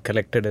 what we have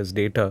collected as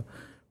data,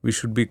 we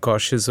should be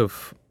cautious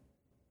of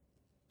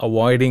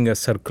avoiding a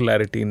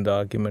circularity in the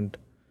argument.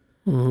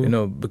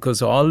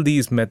 Because all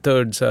these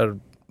methods are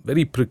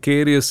very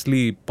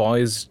precariously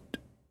poised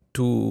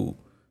to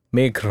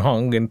make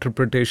wrong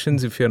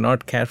interpretations if you're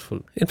not careful.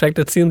 In fact,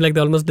 it seems like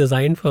they're almost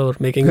designed for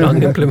making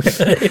wrong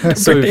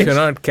interpretations. So if you're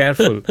not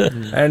careful,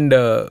 and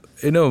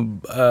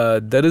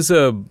there's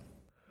a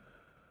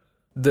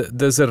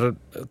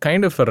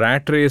kind of a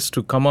rat race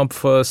to come up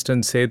first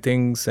and say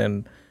things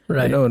and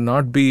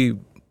not be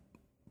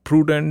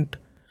prudent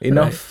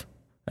enough,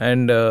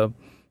 and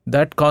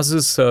that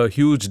causes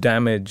huge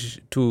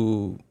damage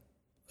to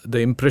the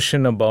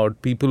impression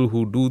about people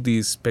who do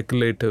these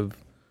speculative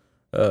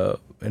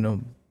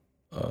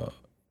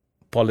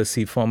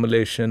policy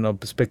formulation or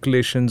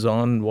speculations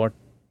on what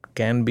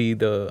can be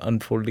the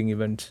unfolding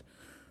events.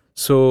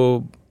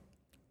 So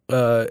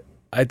I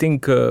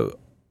think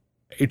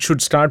it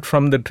should start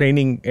from the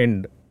training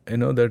end,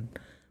 that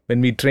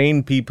when we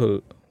train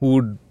people who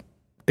would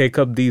take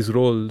up these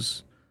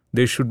roles,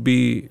 they should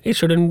be... It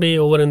shouldn't be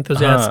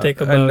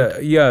over-enthusiastic about...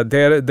 And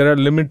there are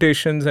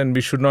limitations and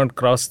we should not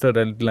cross the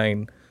red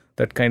line,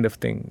 that kind of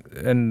thing.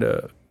 And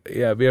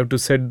we have to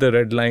set the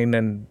red line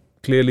and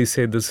clearly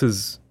say this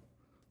is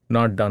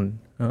not done.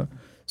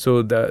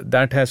 So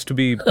that has to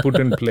be put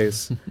in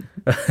place.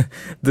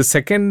 The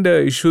second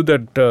issue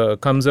that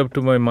comes up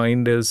to my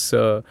mind is,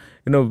 for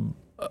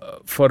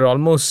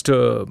almost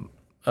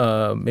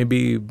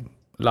maybe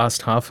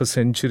last half a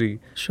century,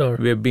 sure,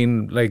 we have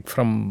been like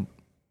from,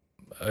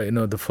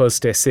 the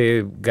first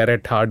essay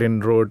Garrett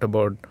Hardin wrote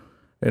about,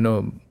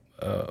 how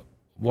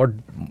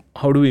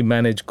do we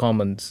manage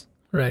commons?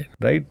 Right.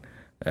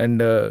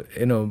 And,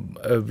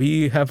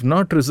 we have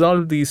not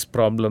resolved these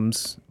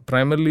problems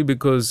primarily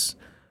because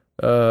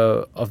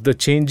of the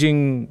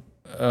changing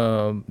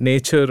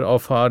nature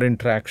of our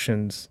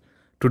interactions.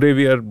 Today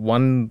we are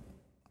one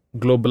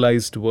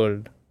globalized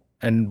world.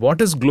 And what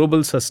is global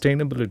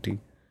sustainability?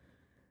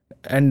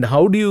 And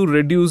how do you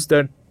reduce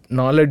that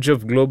knowledge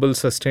of global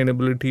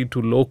sustainability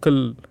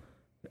to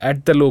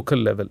at the local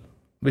level,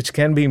 which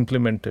can be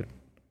implemented?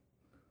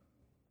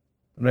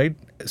 Right?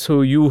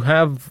 So you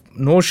have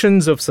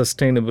notions of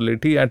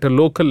sustainability at a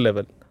local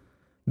level.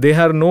 They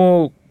have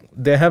no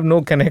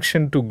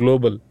connection to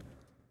global.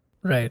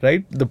 Right.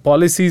 The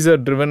policies are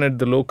driven at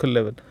the local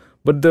level.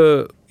 But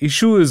the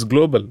issue is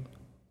global.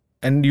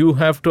 And you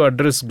have to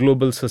address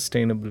global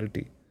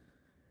sustainability.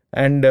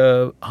 And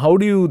how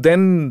do you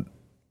then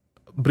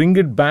bring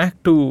it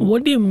back to...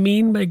 What do you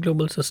mean by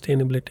global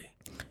sustainability?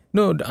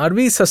 No, are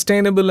we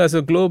sustainable as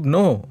a globe?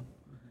 No.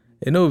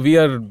 We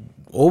are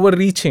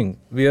overreaching.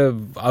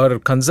 Our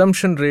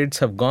consumption rates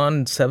have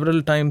gone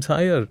several times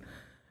higher.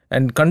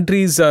 And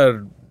countries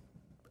are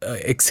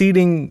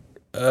exceeding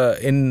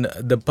in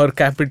the per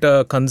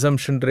capita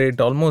consumption rate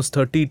almost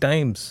 30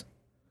 times.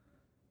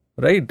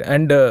 Right?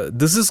 And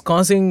this is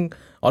causing,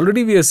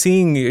 already we are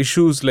seeing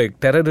issues like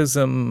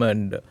terrorism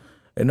and,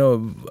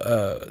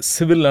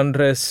 civil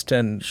unrest,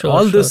 and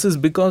this is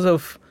because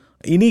of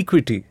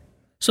inequity.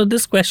 So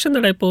this question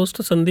that I posed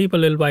to Sandeep a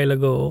little while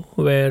ago,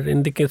 where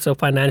in the case of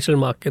financial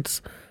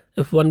markets,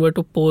 if one were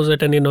to pose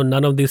it, and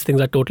none of these things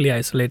are totally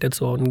isolated,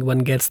 so one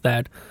gets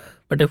that.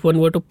 But if one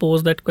were to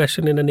pose that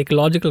question in an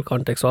ecological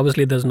context,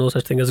 obviously there's no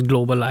such thing as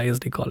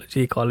globalized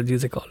ecology. Ecology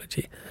is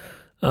ecology.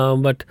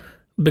 But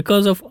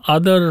because of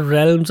other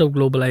realms of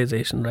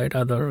globalization, right,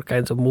 other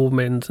kinds of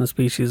movements and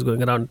species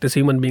going around, these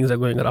human beings are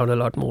going around a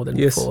lot more than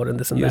before, and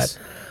this and that.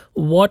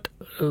 What's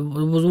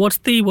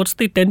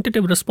the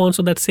tentative response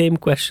to that same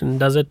question?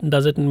 Does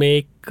it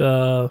make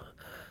rare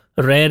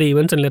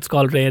events, and let's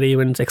call rare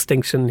events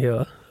extinction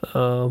here,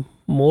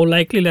 more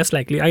likely, less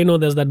likely? I know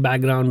there's that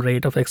background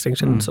rate of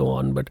extinction and so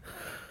on,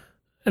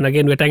 and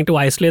again, we're trying to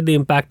isolate the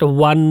impact of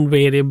one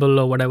variable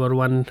or whatever,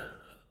 one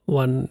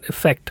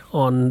effect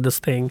on this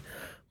thing.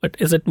 But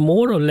is it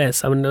more or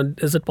less? I mean,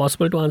 is it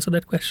possible to answer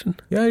that question?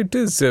 Yeah, it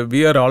is.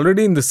 We are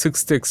already in the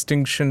 6th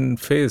extinction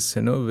phase,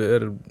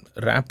 where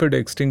rapid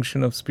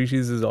extinction of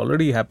species is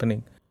already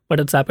happening.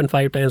 But it's happened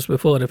 5 times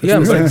before. But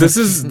this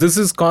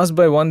is caused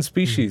by one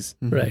species.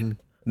 Right.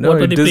 No,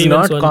 it is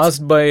not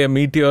caused by a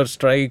meteor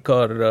strike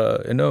or,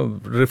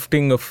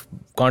 rifting of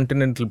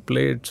continental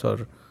plates,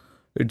 or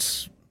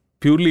it's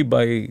purely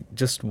by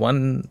just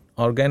one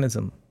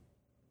organism,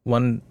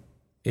 one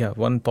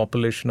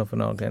population of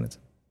an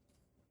organism.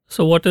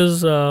 So what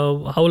is,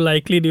 how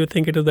likely do you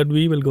think it is that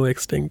we will go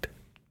extinct?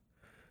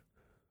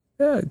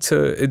 Yeah,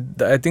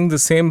 I think the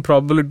same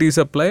probabilities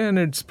apply, and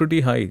it's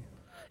pretty high.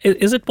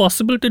 Is it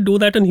possible to do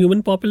that in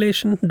human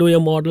population? Do your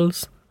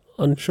models?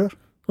 Sure.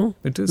 Oh.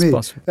 It is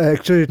possible.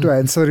 Actually, to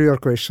answer your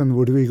question,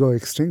 would we go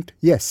extinct?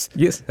 Yes.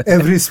 Yes.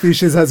 Every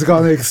species has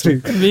gone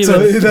extinct.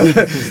 So in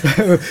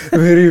a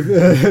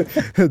very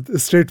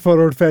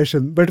straightforward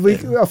fashion. But we,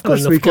 of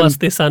course, we can. Of course,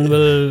 the sun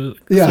will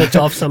switch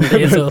off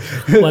someday. So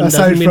one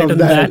doesn't mean it in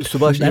that.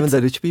 Subhash, even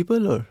the rich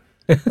people, or?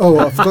 Oh,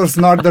 of course,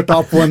 not the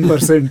top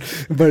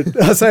 1%. But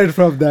aside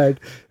from that,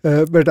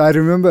 but I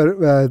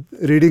remember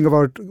reading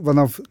about one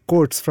of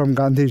quotes from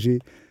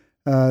Gandhiji.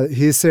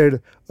 He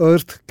said,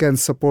 "Earth can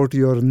support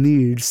your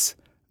needs,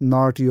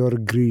 not your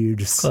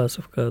greeds."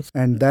 Of course.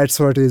 And that's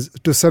what is,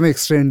 to some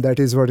extent, that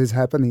is what is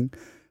happening,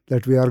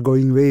 that we are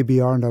going way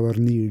beyond our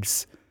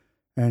needs.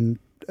 And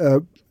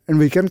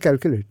we can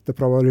calculate the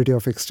probability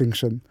of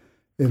extinction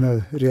in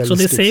a realistic. So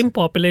the same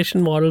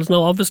population models,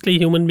 now obviously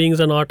human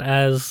beings are not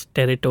as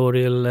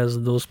territorial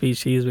as those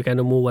species. We kind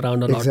of move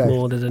around a lot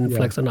more. There's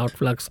influx and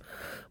outflux.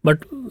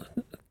 But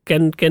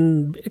can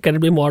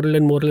it be modeled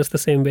in more or less the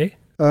same way?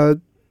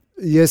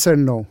 Yes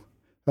and no.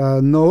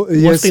 No.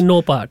 What's the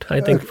no part?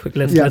 I think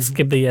let's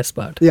skip the yes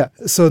part. Yeah.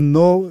 So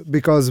no,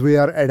 because we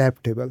are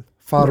adaptable,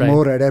 far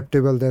more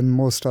adaptable than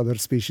most other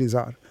species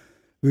are.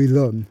 We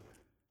learn,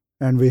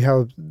 and we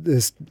have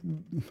this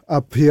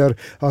up here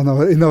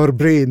in our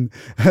brain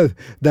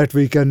that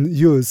we can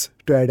use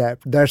to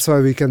adapt. That's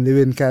why we can live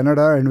in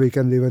Canada and we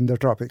can live in the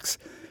tropics.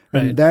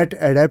 Right. And that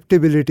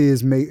adaptability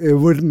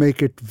would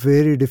make it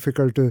very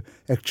difficult to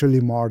actually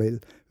model,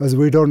 because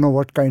we don't know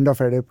what kind of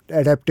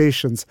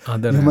adaptations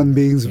human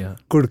beings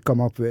could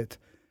come up with.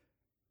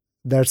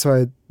 That's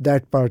why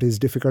that part is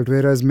difficult.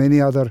 Whereas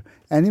many other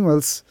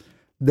animals,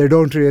 they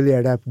don't really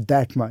adapt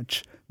that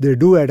much. They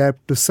do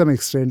adapt to some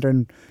extent,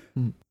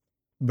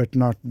 but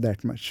not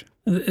that much.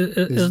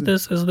 Is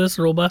this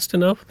robust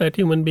enough that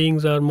human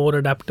beings are more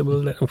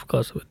adaptable? Of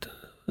course,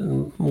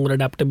 more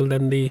adaptable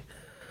than the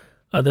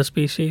other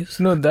species?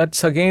 No,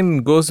 that's again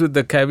goes with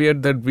the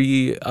caveat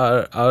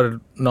that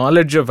our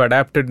knowledge of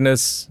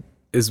adaptedness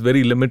is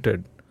very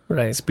limited.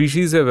 Right.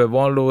 Species have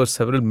evolved over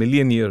several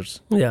million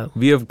years. Yeah.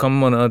 We have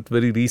come on Earth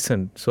very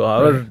recent. So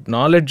our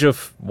knowledge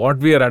of what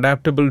we are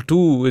adaptable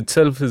to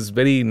itself is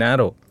very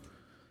narrow.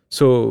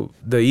 So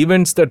the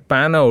events that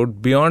pan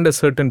out beyond a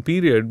certain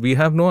period, we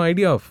have no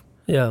idea of.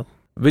 Yeah.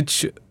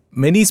 Which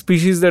many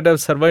species that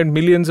have survived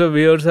millions of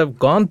years have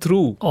gone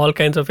through. All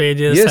kinds of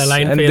ages, yes,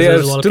 saline and phases, they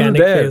are volcanic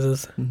still there.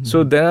 Phases. Mm-hmm.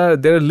 So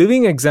there are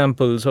living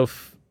examples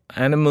of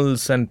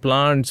animals and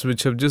plants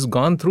which have just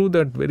gone through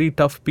that very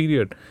tough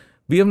period.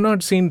 We have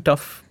not seen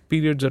tough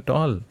periods at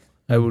all,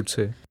 I would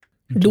say.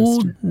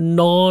 Do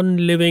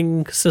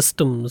non-living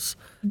systems,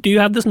 do you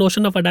have this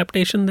notion of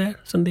adaptation there,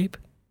 Sandeep?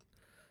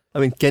 I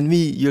mean,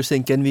 you're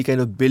saying, can we kind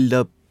of build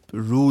up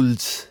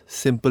rules,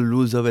 simple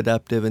rules of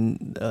adaptive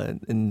in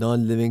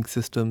non-living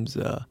systems?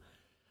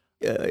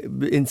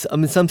 In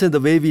some sense, the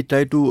way we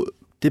try to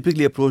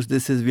typically approach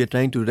this is we are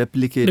trying to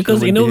replicate.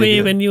 Because in a behavior.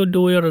 way, when you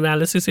do your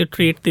analysis, you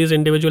treat these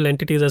individual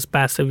entities as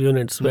passive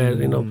units where,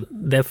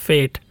 their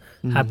fate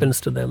happens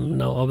to them.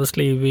 Now,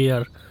 obviously, we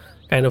are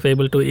kind of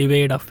able to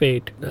evade our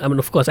fate. I mean,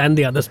 of course, and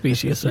the other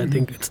species. So I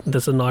think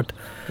this is not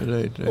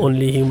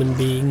only human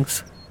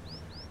beings.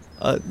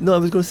 No, I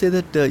was going to say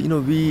that,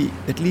 we,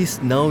 at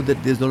least now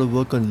that there's a lot of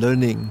work on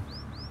learning,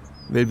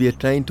 where we are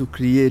trying to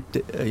create,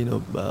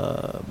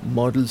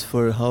 models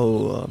for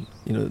how,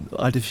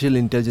 artificial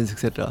intelligence,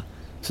 etc.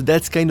 So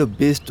that's kind of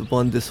based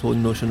upon this whole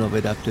notion of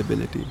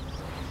adaptability.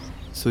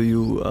 So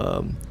you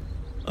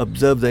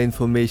observe the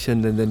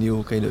information and then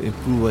you kind of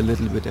improve a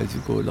little bit as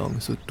you go along.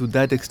 So to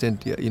that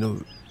extent,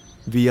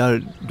 we are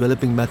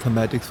developing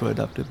mathematics for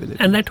adaptability.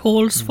 And that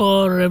holds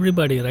for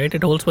everybody, right?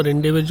 It holds for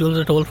individuals,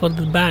 it holds for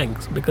the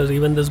banks, because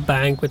even this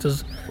bank, which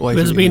has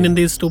been in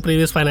these two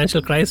previous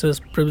financial crises,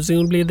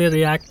 presumably they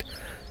react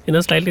in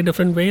a slightly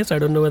different ways. I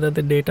don't know whether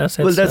the data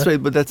sets... Well, that's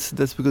right, but that's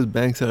because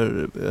banks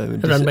are...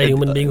 run by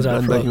human beings,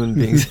 after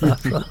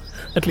all.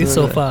 At least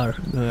so far.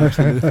 No,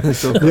 absolutely.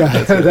 So far,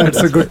 yeah,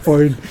 that's a good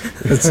point.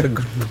 That's a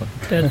good point.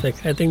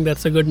 Perfect. I think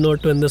that's a good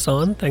note to end this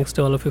on. Thanks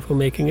to all of you for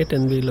making it,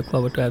 and we look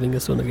forward to having you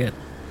soon again.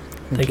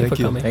 Thank you for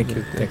coming.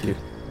 Thank you.